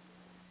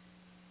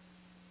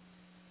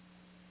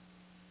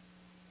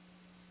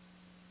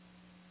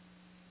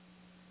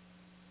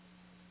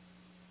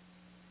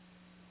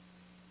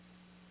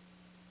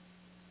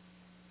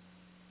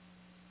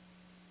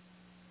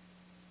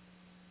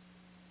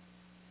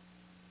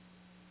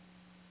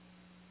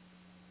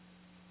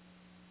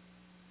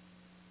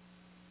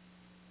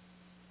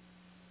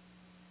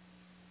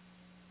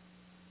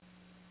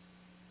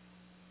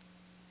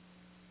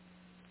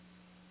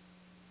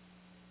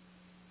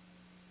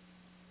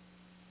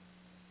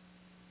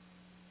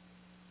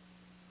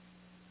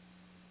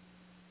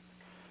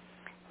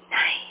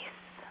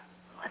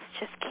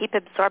 Just keep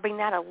absorbing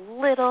that a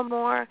little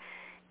more,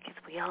 because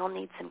we all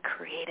need some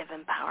creative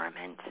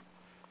empowerment.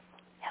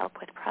 Help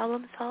with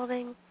problem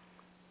solving,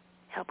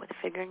 help with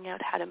figuring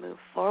out how to move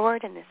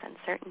forward in this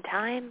uncertain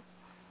time.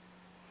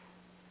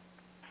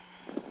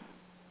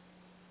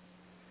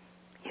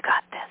 You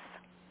got this.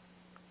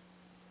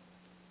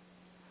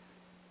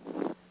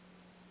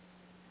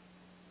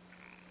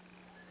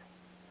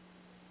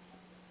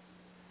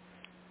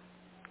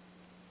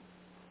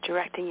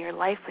 Directing your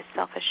life with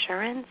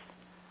self-assurance,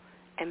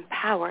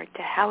 empowered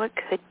to how it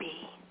could be.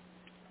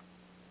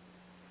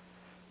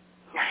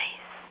 Nice.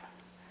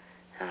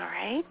 All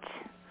right.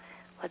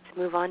 Let's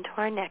move on to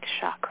our next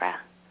chakra.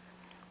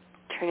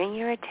 Turning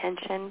your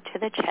attention to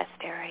the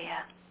chest area.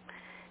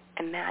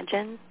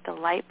 Imagine the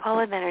light ball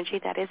of energy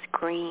that is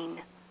green.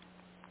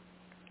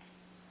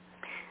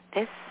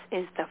 This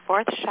is the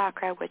fourth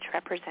chakra, which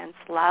represents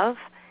love,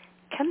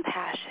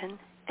 compassion,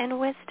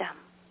 and wisdom.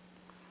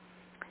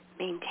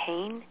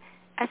 Maintain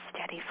a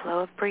steady flow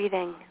of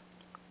breathing,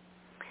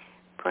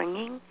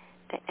 bringing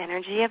the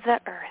energy of the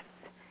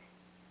earth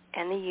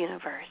and the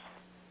universe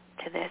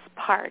to this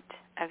part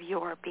of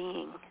your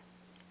being.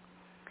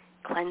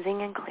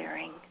 Cleansing and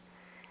clearing,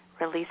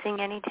 releasing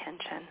any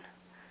tension.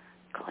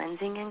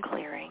 Cleansing and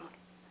clearing,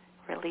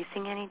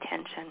 releasing any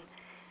tension.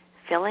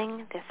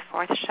 Filling this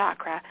fourth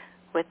chakra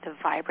with the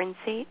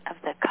vibrancy of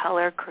the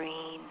color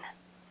green.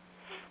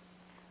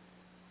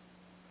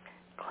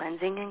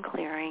 Cleansing and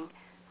clearing,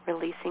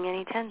 releasing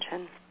any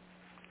tension.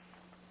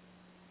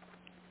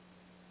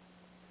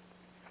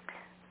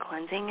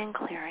 Cleansing and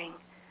clearing,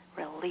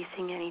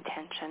 releasing any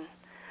tension.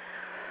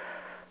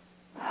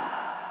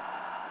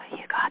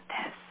 You got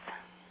this.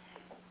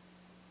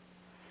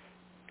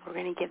 We're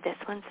going to give this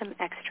one some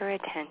extra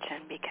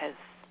attention because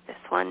this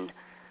one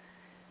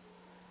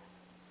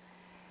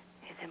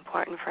is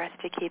important for us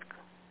to keep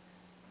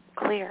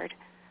cleared.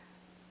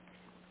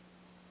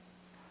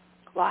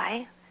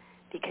 Why?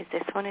 Because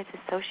this one is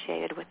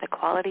associated with the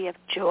quality of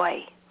joy.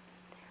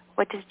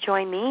 What does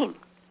joy mean?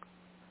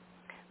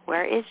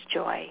 Where is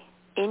joy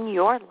in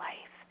your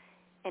life,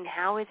 and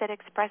how is it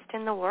expressed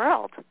in the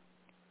world?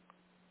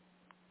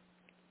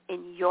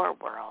 In your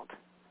world.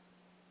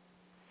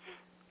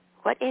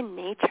 What in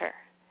nature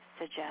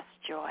suggests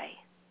joy?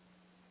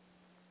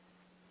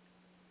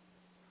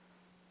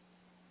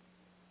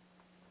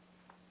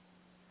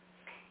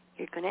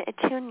 You're going to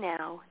attune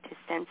now to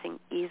sensing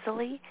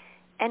easily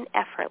and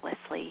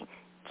effortlessly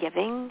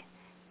giving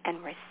and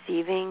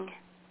receiving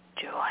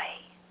joy.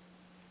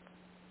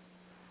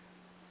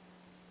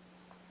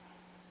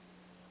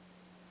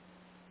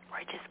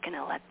 We're just going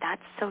to let that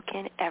soak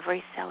in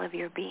every cell of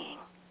your being.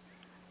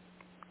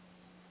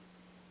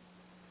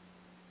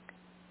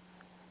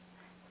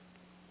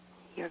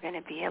 You're going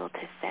to be able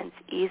to sense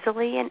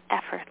easily and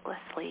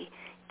effortlessly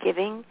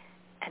giving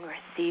and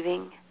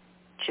receiving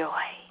joy.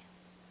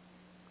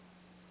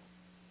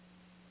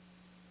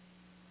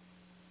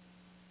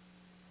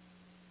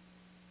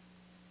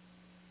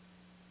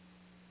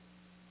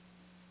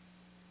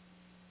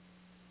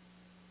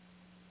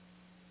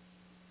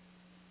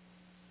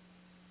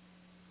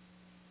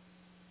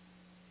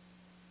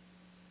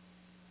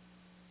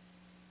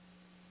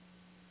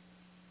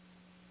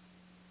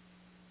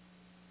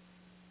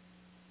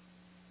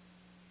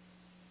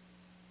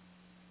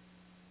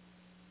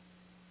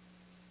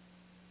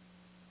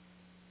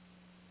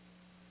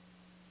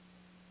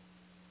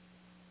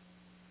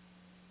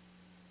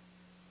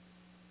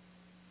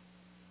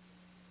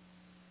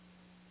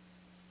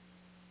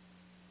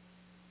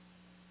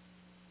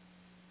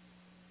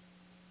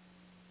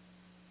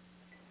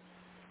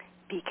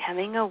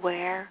 becoming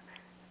aware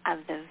of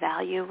the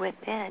value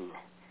within,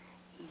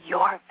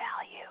 your value,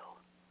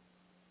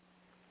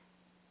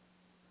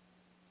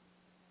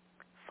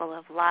 full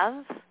of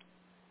love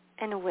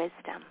and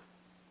wisdom.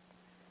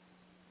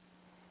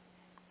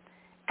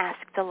 Ask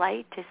the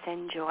light to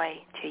send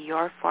joy to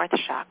your fourth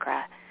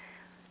chakra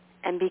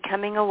and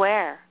becoming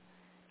aware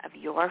of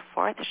your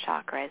fourth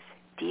chakra's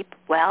deep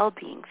well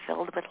being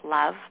filled with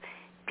love,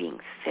 being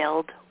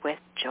filled with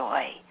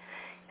joy.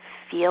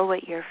 Feel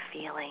what you're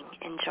feeling.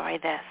 Enjoy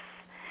this.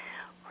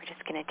 We're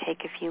just going to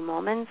take a few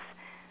moments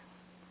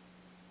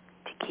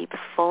to keep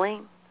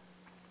filling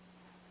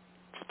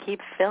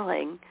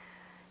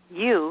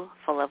you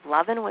full of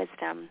love and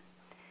wisdom,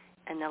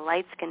 and the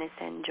light's going to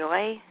send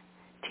joy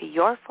to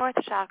your fourth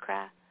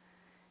chakra,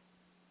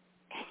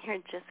 and you're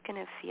just going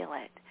to feel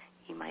it.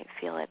 You might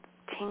feel it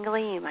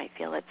tingly. You might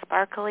feel it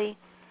sparkly.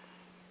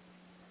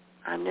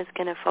 I'm just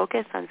going to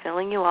focus on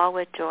filling you all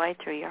with joy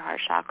through your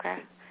heart chakra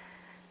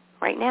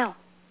right now.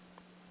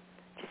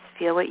 Just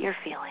feel what you're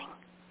feeling.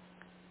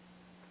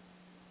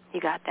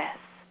 You got this.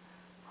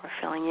 We're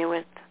filling you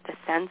with the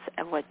sense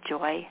of what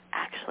joy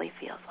actually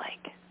feels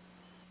like.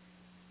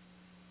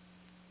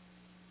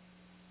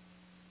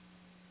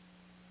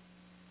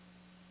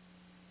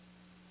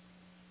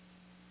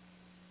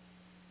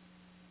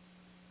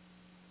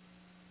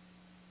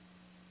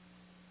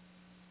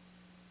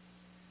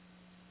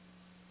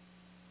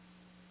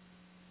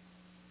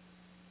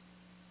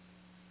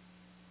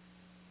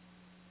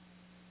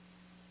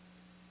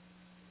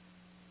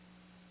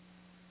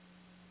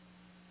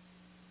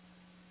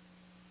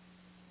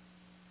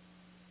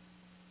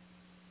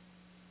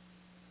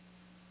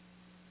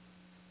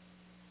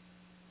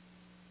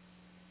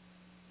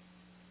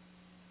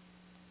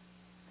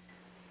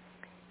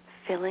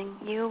 Filling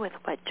you with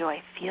what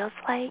joy feels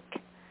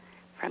like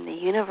from the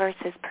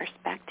universe's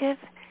perspective,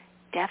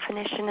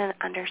 definition, and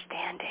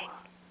understanding.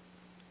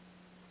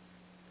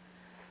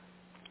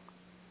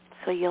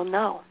 So you'll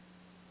know.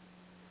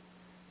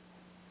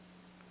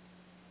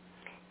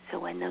 So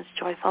when those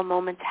joyful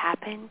moments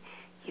happen,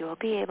 you will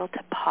be able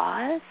to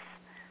pause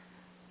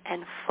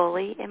and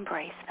fully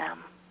embrace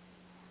them.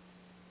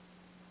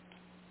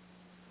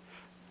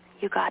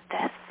 You got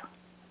this.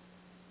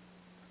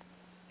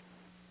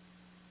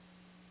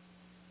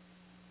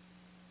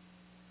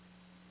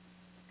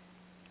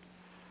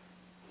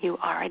 You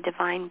are a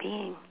divine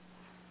being.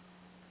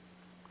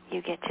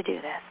 You get to do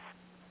this.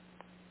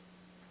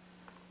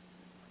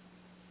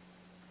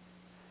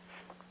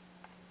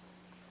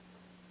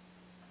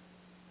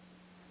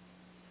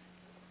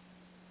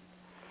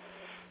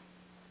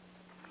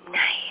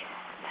 Nice.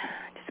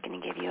 Just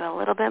going to give you a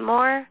little bit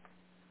more.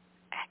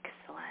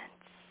 Excellent.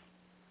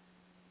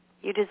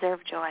 You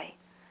deserve joy.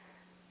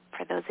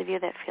 For those of you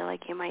that feel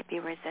like you might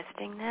be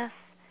resisting this,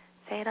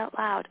 say it out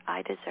loud.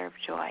 I deserve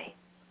joy.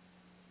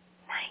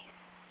 Nice.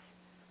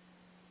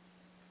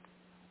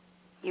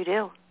 You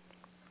do.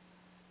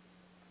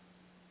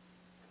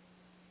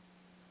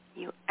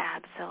 You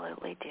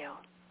absolutely do.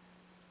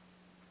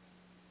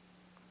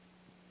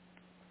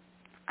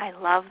 I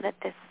love that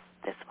this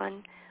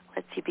one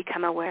lets you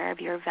become aware of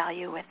your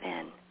value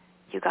within.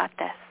 You got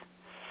this.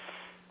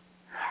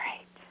 All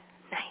right.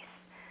 Nice.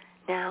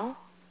 Now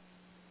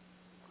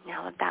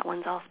that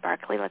one's all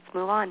sparkly, let's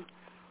move on.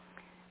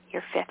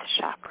 Your fifth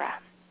chakra.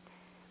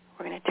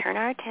 We're going to turn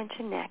our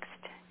attention next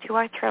to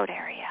our throat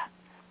area,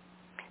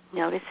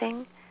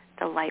 noticing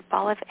the light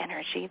ball of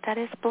energy that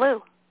is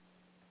blue.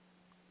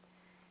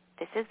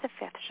 This is the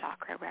fifth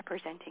chakra,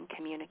 representing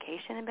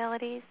communication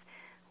abilities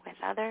with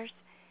others.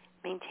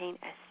 Maintain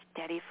a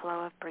steady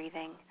flow of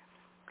breathing,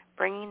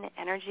 bringing the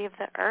energy of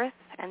the earth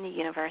and the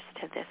universe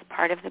to this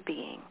part of the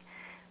being,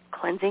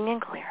 cleansing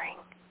and clearing,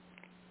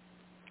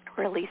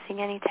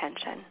 releasing any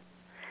tension,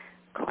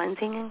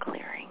 cleansing and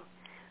clearing,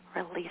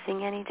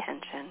 releasing any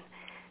tension,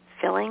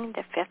 filling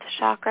the fifth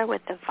chakra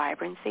with the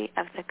vibrancy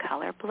of the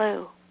color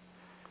blue.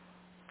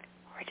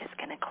 We're just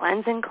going to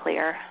cleanse and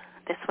clear.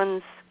 This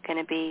one's going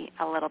to be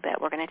a little bit.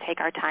 We're going to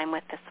take our time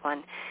with this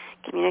one.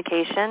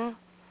 Communication,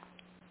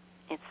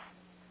 it's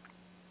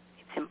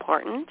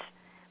important,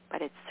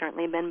 but it's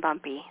certainly been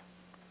bumpy.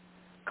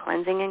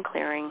 Cleansing and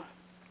clearing.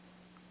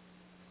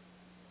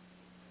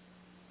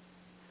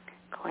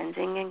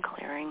 Cleansing and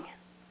clearing.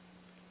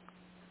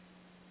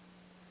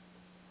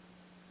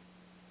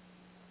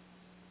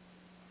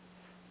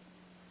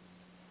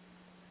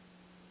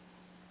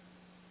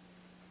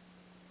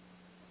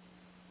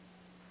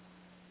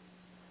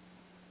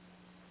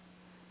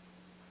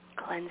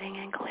 Cleansing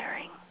and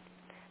clearing.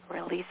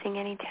 Releasing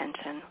any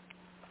tension.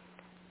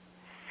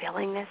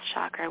 Filling this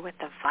chakra with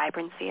the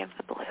vibrancy of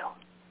the blue.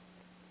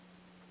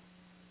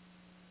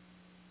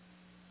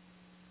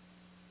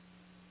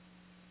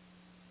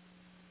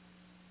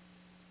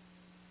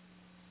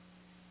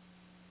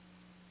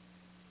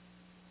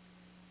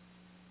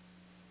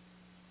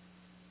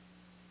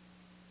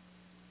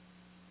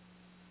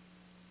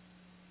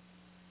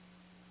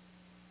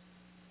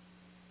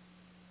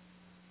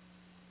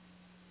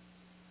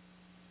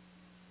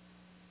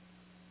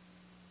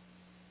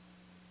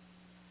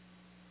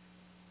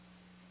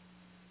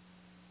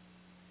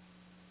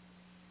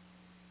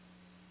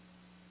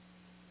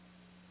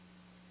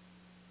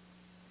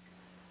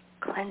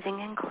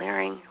 cleansing and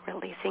clearing,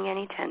 releasing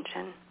any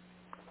tension.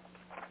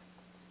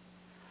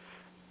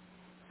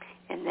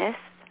 In this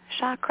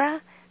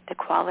chakra, the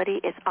quality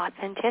is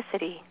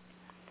authenticity.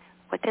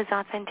 What does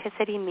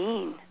authenticity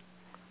mean?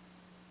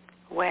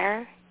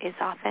 Where is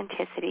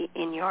authenticity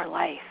in your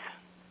life?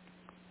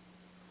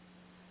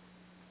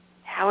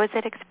 How is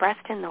it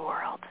expressed in the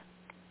world?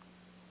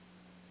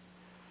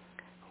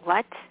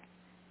 What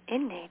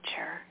in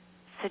nature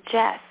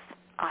suggests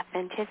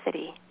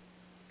authenticity?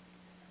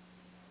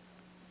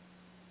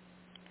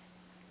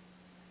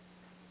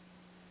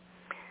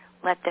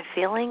 Let the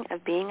feeling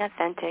of being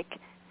authentic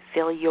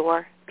fill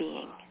your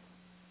being.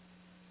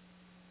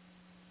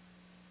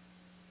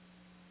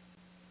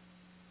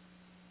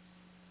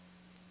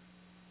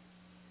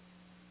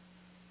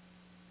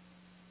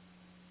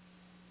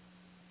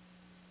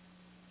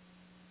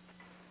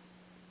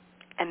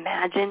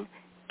 Imagine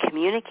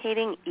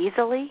communicating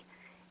easily,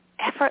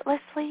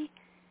 effortlessly,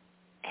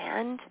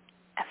 and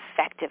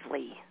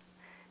effectively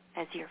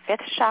as your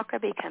fifth chakra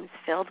becomes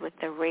filled with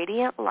the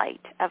radiant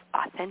light of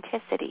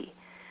authenticity,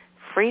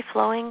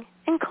 free-flowing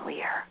and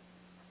clear.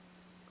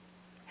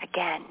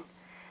 Again,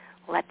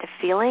 let the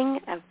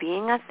feeling of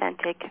being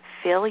authentic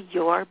fill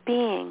your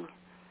being.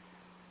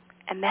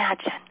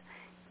 Imagine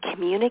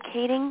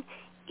communicating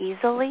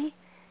easily,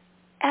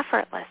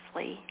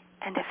 effortlessly,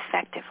 and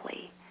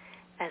effectively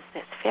as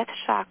this fifth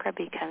chakra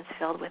becomes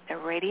filled with the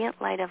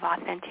radiant light of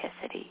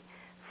authenticity,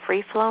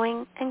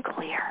 free-flowing and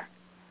clear.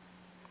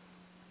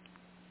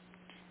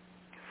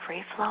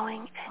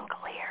 Free-flowing and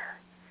clear.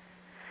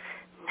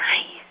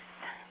 Nice.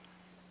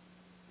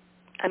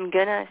 I'm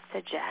going to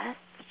suggest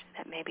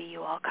that maybe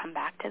you all come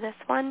back to this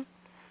one.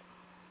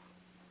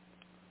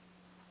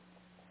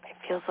 It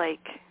feels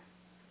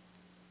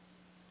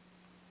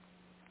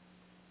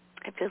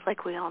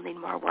like we all need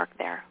more work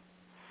there.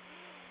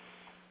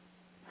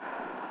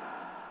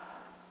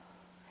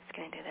 Just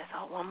going to do this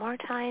all one more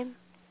time.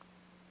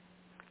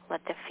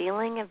 Let the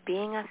feeling of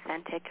being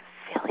authentic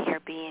fill your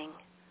being.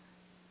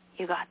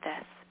 You got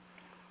this.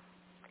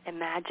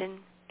 Imagine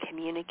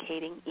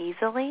communicating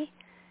easily,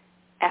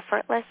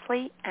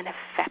 effortlessly, and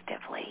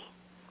effectively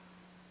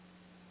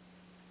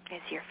as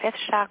your fifth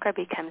chakra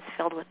becomes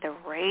filled with the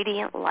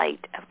radiant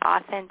light of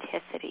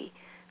authenticity,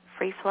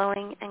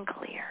 free-flowing and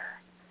clear.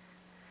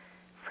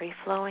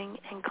 Free-flowing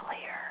and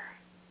clear.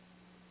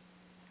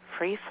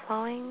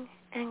 Free-flowing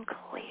and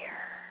clear.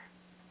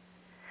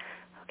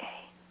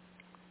 Okay.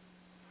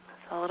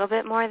 So a little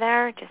bit more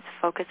there. Just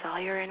focus all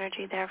your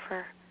energy there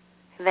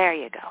there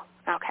you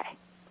go. Okay.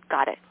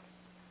 Got it.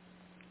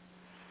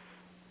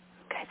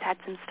 You guys had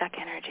some stuck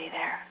energy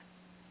there.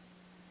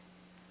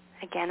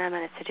 Again, I'm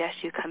going to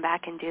suggest you come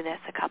back and do this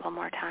a couple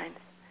more times.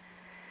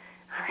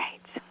 All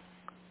right.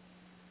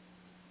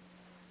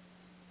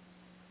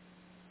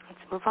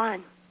 Let's move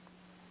on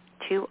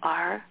to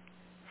our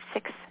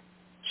sixth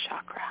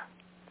chakra.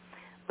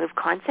 Move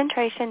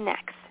concentration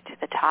next to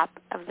the top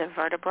of the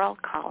vertebral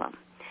column,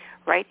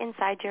 right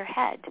inside your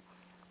head.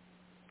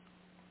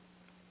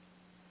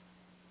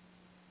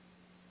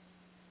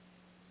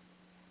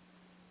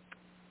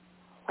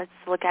 Let's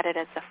look at it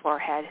as the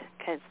forehead,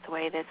 because the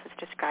way this is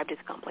described is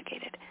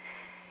complicated.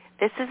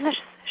 This is the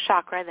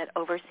chakra that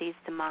oversees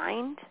the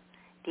mind,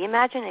 the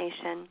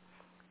imagination,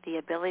 the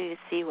ability to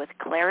see with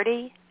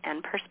clarity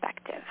and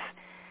perspective.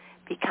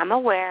 Become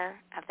aware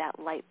of that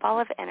light ball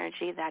of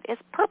energy that is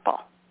purple.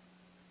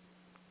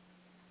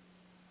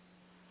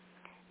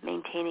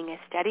 Maintaining a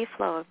steady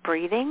flow of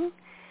breathing,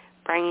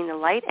 bringing the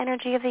light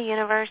energy of the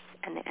universe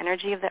and the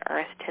energy of the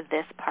earth to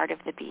this part of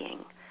the being.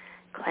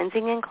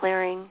 Cleansing and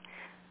clearing,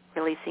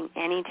 releasing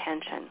any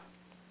tension.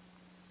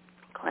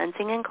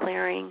 Cleansing and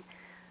clearing,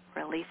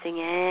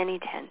 releasing any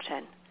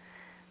tension.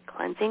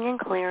 Cleansing and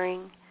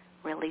clearing,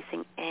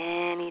 releasing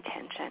any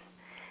tension.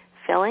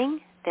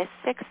 Filling this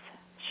sixth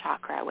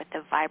chakra with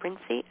the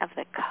vibrancy of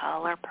the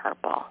color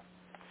purple.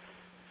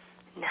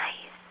 Nice.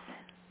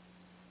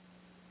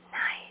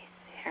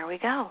 Nice. Here we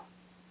go.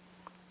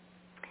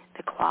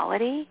 The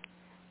quality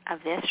of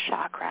this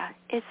chakra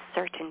is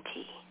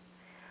certainty.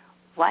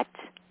 What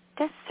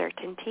does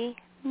certainty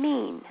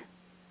mean?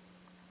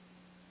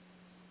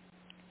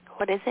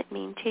 What does it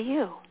mean to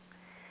you?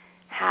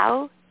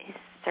 How is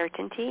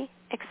certainty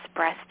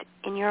expressed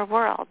in your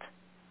world?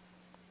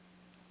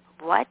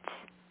 What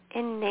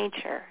in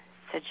nature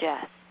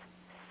suggests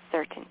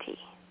certainty?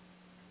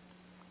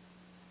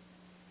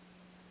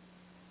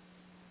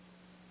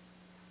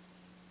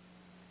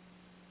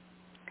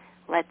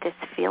 Let this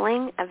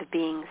feeling of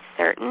being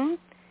certain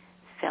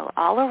fill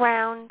all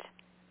around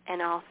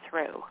and all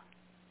through.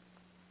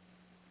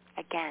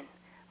 Again,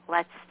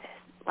 let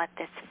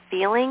this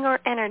feeling or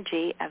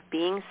energy of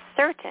being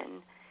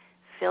certain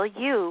fill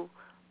you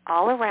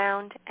all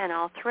around and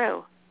all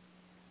through.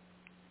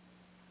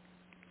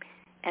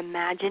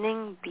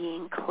 Imagining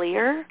being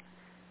clear,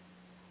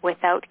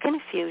 without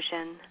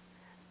confusion,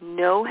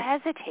 no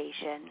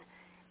hesitation,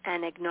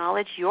 and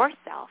acknowledge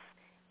yourself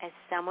as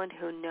someone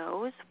who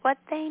knows what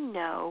they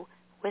know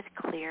with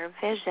clear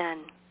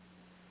vision.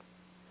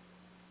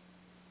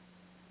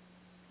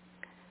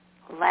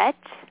 Let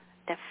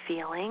the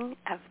feeling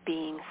of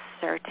being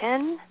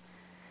certain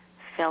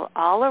fill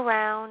all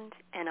around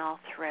and all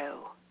through.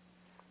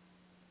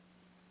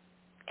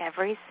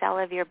 Every cell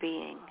of your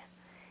being,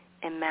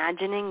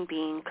 imagining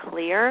being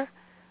clear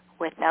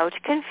without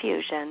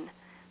confusion,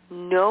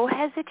 no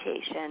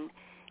hesitation,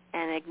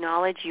 and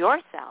acknowledge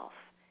yourself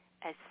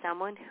as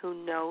someone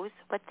who knows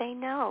what they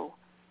know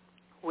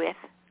with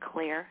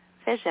clear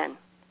vision.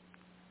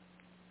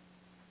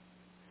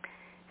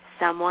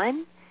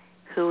 Someone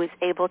who is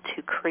able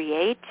to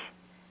create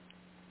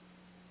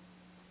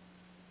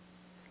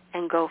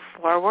and go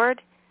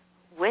forward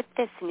with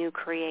this new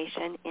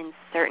creation in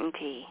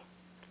certainty.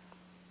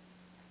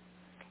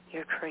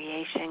 Your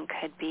creation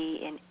could be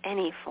in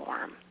any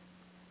form.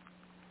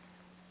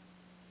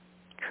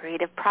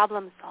 Creative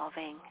problem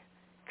solving,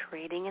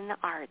 creating in the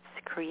arts,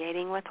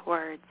 creating with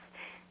words,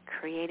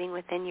 creating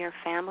within your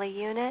family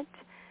unit,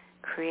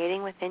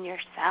 creating within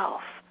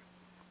yourself,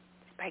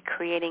 by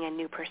creating a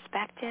new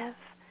perspective,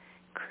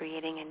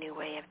 creating a new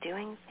way of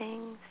doing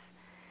things,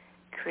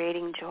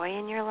 creating joy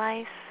in your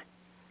life.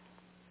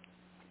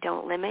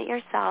 Don't limit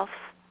yourself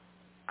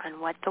on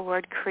what the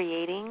word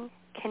creating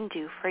can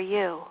do for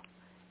you.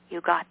 You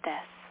got this.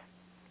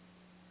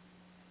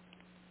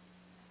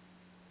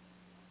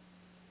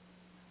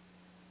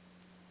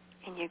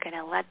 And you're going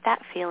to let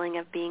that feeling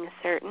of being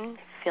certain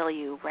fill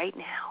you right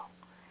now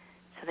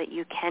so that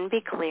you can be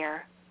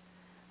clear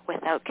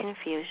without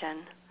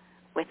confusion,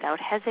 without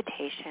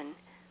hesitation,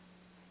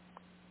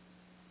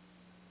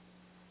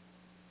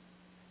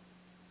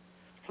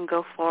 and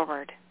go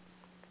forward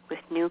with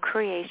new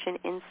creation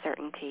in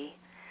certainty.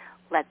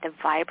 Let the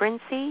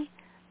vibrancy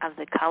of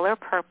the color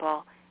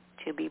purple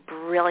to be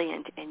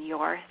brilliant in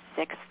your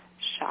sixth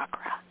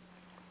chakra.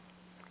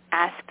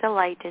 Ask the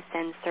light to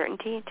send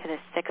certainty to the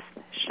sixth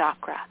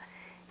chakra.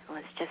 And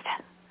let's just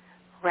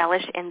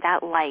relish in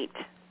that light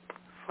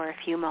for a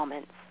few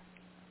moments.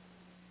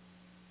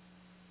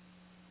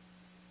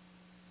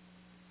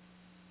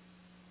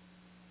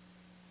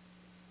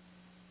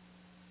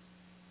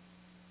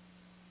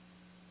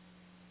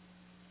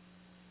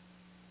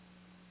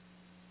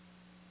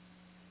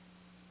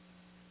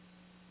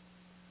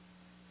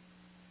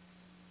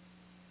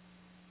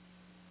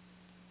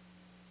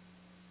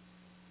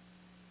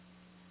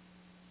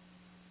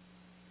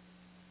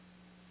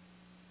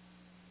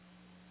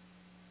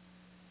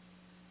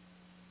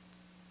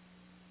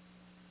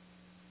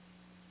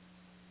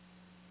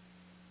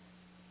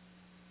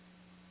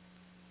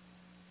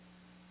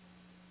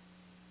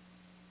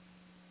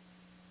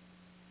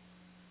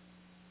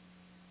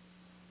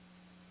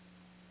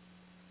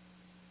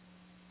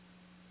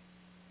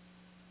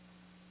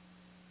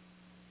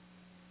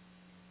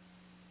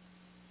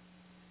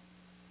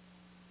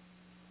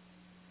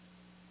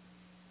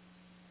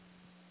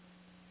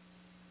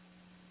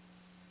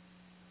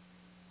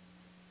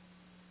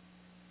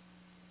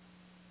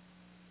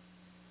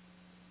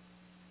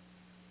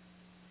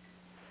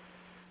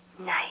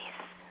 Nice.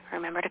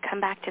 Remember to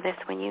come back to this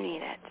when you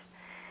need it.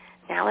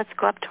 Now let's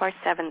go up to our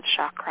seventh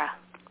chakra.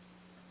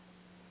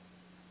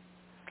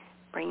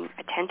 Bring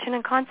attention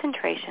and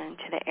concentration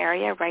to the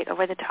area right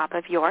over the top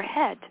of your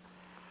head.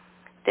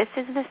 This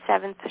is the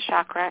seventh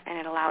chakra, and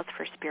it allows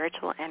for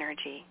spiritual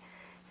energy,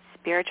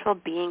 spiritual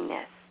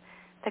beingness.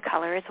 The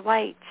color is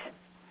white,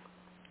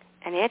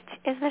 and it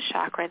is the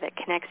chakra that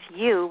connects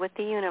you with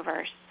the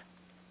universe.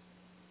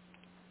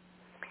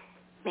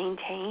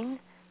 Maintain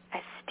a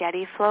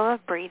steady flow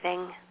of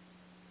breathing.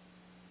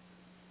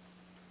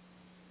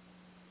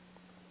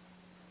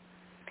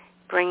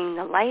 Bringing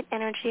the light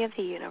energy of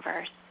the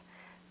universe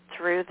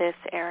through this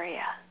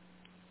area.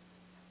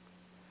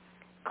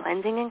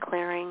 Cleansing and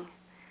clearing,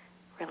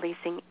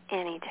 releasing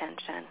any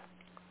tension,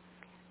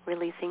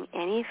 releasing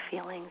any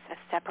feelings of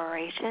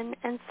separation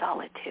and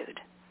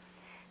solitude,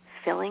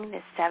 filling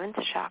the seventh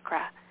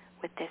chakra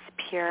with this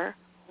pure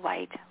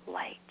white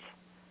light.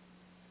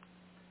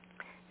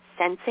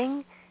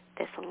 Sensing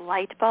this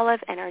light ball of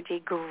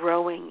energy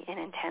growing in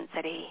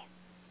intensity.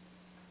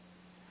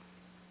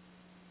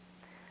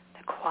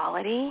 The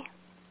quality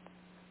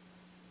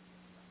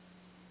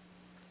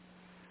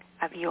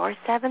of your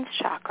seventh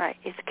chakra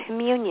is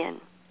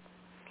communion.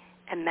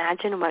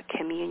 Imagine what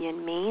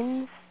communion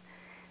means.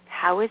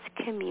 How is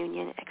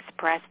communion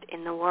expressed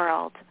in the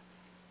world?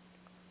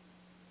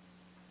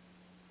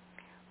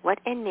 What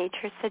in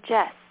nature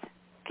suggests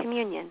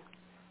communion?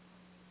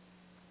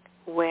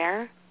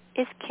 Where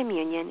is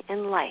communion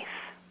in life?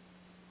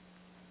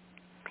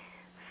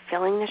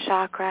 Filling the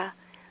chakra,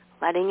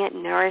 letting it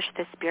nourish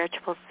the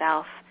spiritual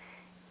self,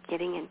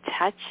 getting in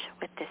touch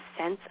with this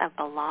sense of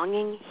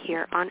belonging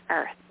here on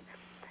earth.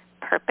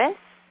 Purpose,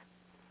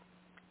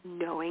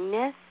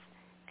 knowingness,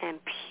 and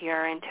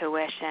pure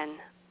intuition.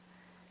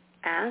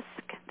 Ask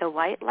the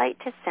white light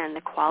to send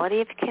the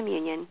quality of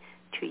communion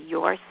to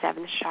your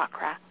seventh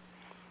chakra,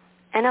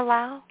 and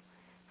allow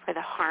for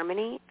the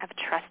harmony of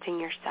trusting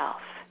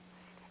yourself.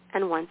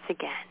 And once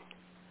again,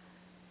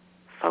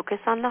 focus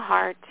on the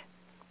heart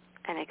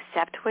and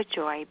accept with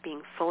joy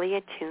being fully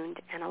attuned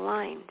and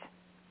aligned.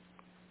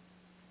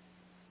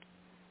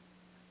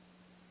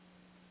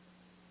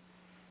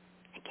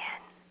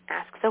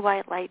 the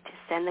white light to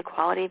send the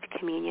quality of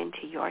communion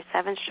to your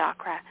 7th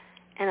chakra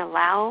and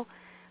allow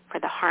for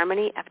the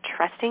harmony of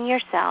trusting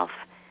yourself.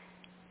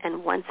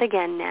 And once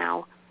again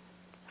now,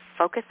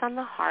 focus on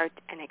the heart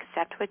and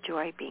accept with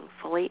joy being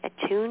fully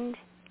attuned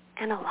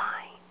and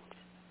aligned.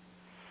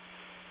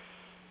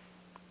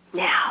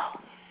 Now,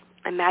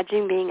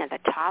 imagine being at the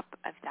top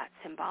of that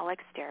symbolic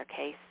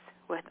staircase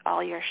with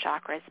all your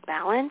chakras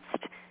balanced,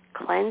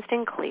 cleansed,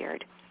 and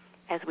cleared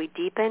as we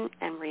deepen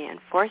and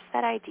reinforce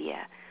that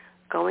idea,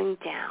 going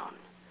down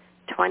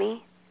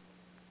 20,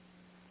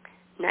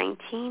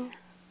 19,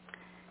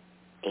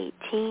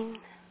 18,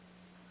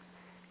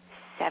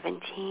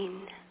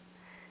 17,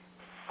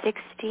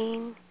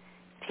 16,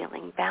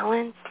 feeling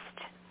balanced,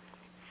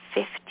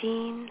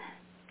 15,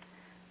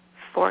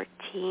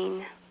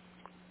 14,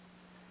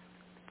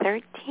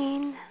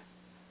 13,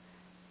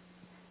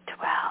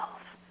 12,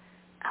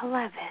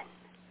 11,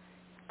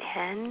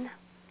 10,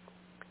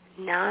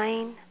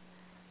 9,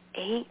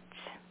 8,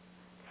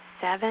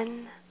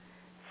 7,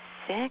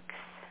 6,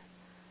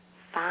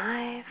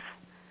 5,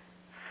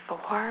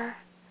 4,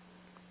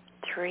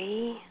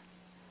 3,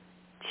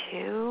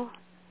 2,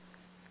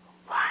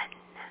 1.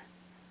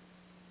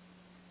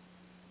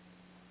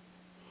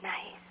 Nice.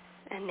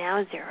 And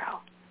now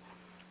 0.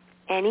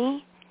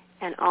 Any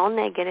and all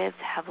negatives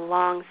have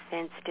long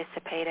since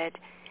dissipated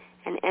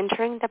and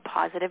entering the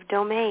positive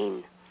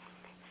domain.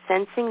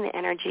 Sensing the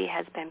energy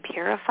has been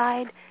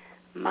purified,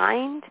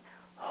 mind,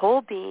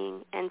 whole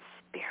being, and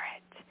spirit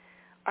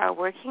are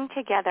working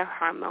together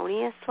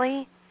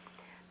harmoniously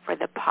for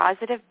the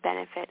positive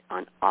benefit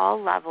on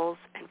all levels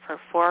and for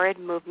forward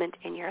movement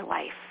in your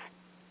life.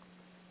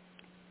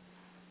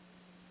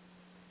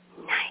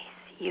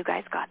 Nice. You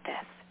guys got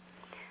this.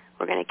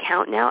 We're going to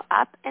count now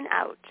up and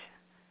out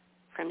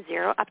from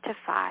 0 up to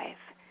 5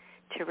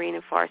 to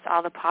reinforce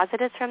all the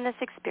positives from this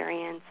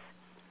experience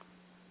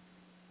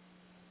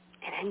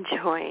and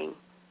enjoying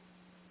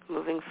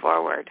moving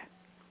forward.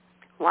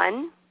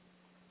 1,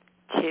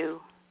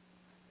 2,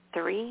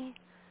 3,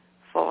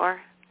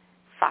 4,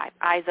 5.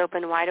 Eyes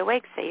open, wide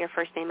awake. Say your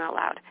first name out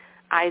loud.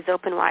 Eyes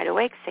open, wide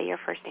awake. Say your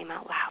first name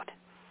out loud.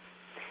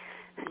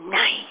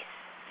 Nice.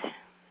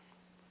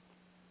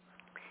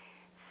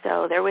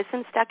 So there was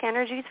some stuck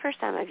energies for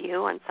some of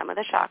you on some of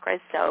the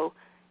chakras, so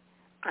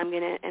I'm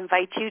going to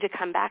invite you to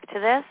come back to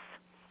this.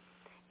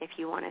 If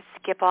you want to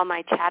skip all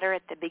my chatter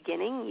at the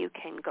beginning, you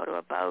can go to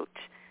about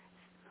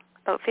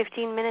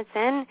 15 minutes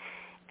in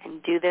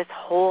and do this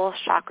whole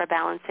chakra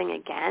balancing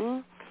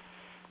again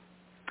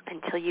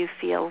until you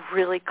feel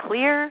really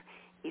clear,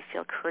 you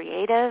feel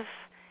creative,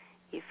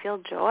 you feel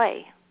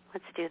joy.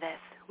 Let's do this.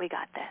 We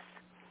got this.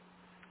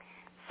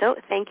 So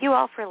thank you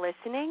all for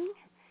listening,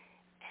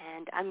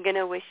 and I'm going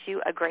to wish you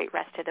a great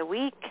rest of the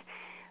week.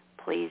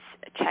 Please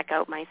check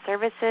out my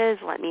services.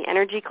 Let me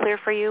energy clear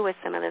for you with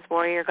some of this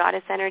warrior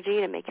goddess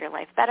energy to make your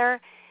life better.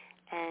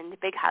 And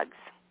big hugs.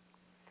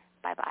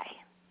 Bye-bye.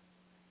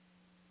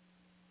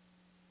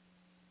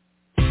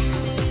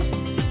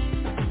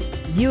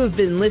 You have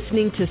been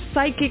listening to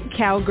Psychic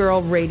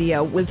Cowgirl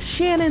Radio with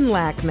Shannon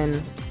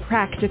Lackman.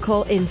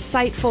 Practical,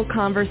 insightful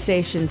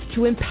conversations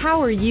to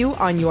empower you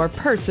on your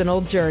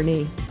personal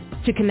journey.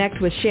 To connect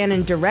with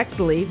Shannon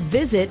directly,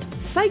 visit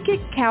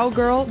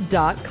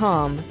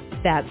psychiccowgirl.com.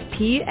 That's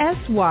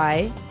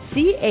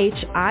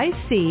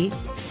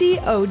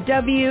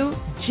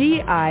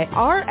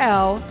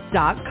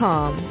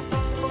PSYCHICCOWGIRL.com.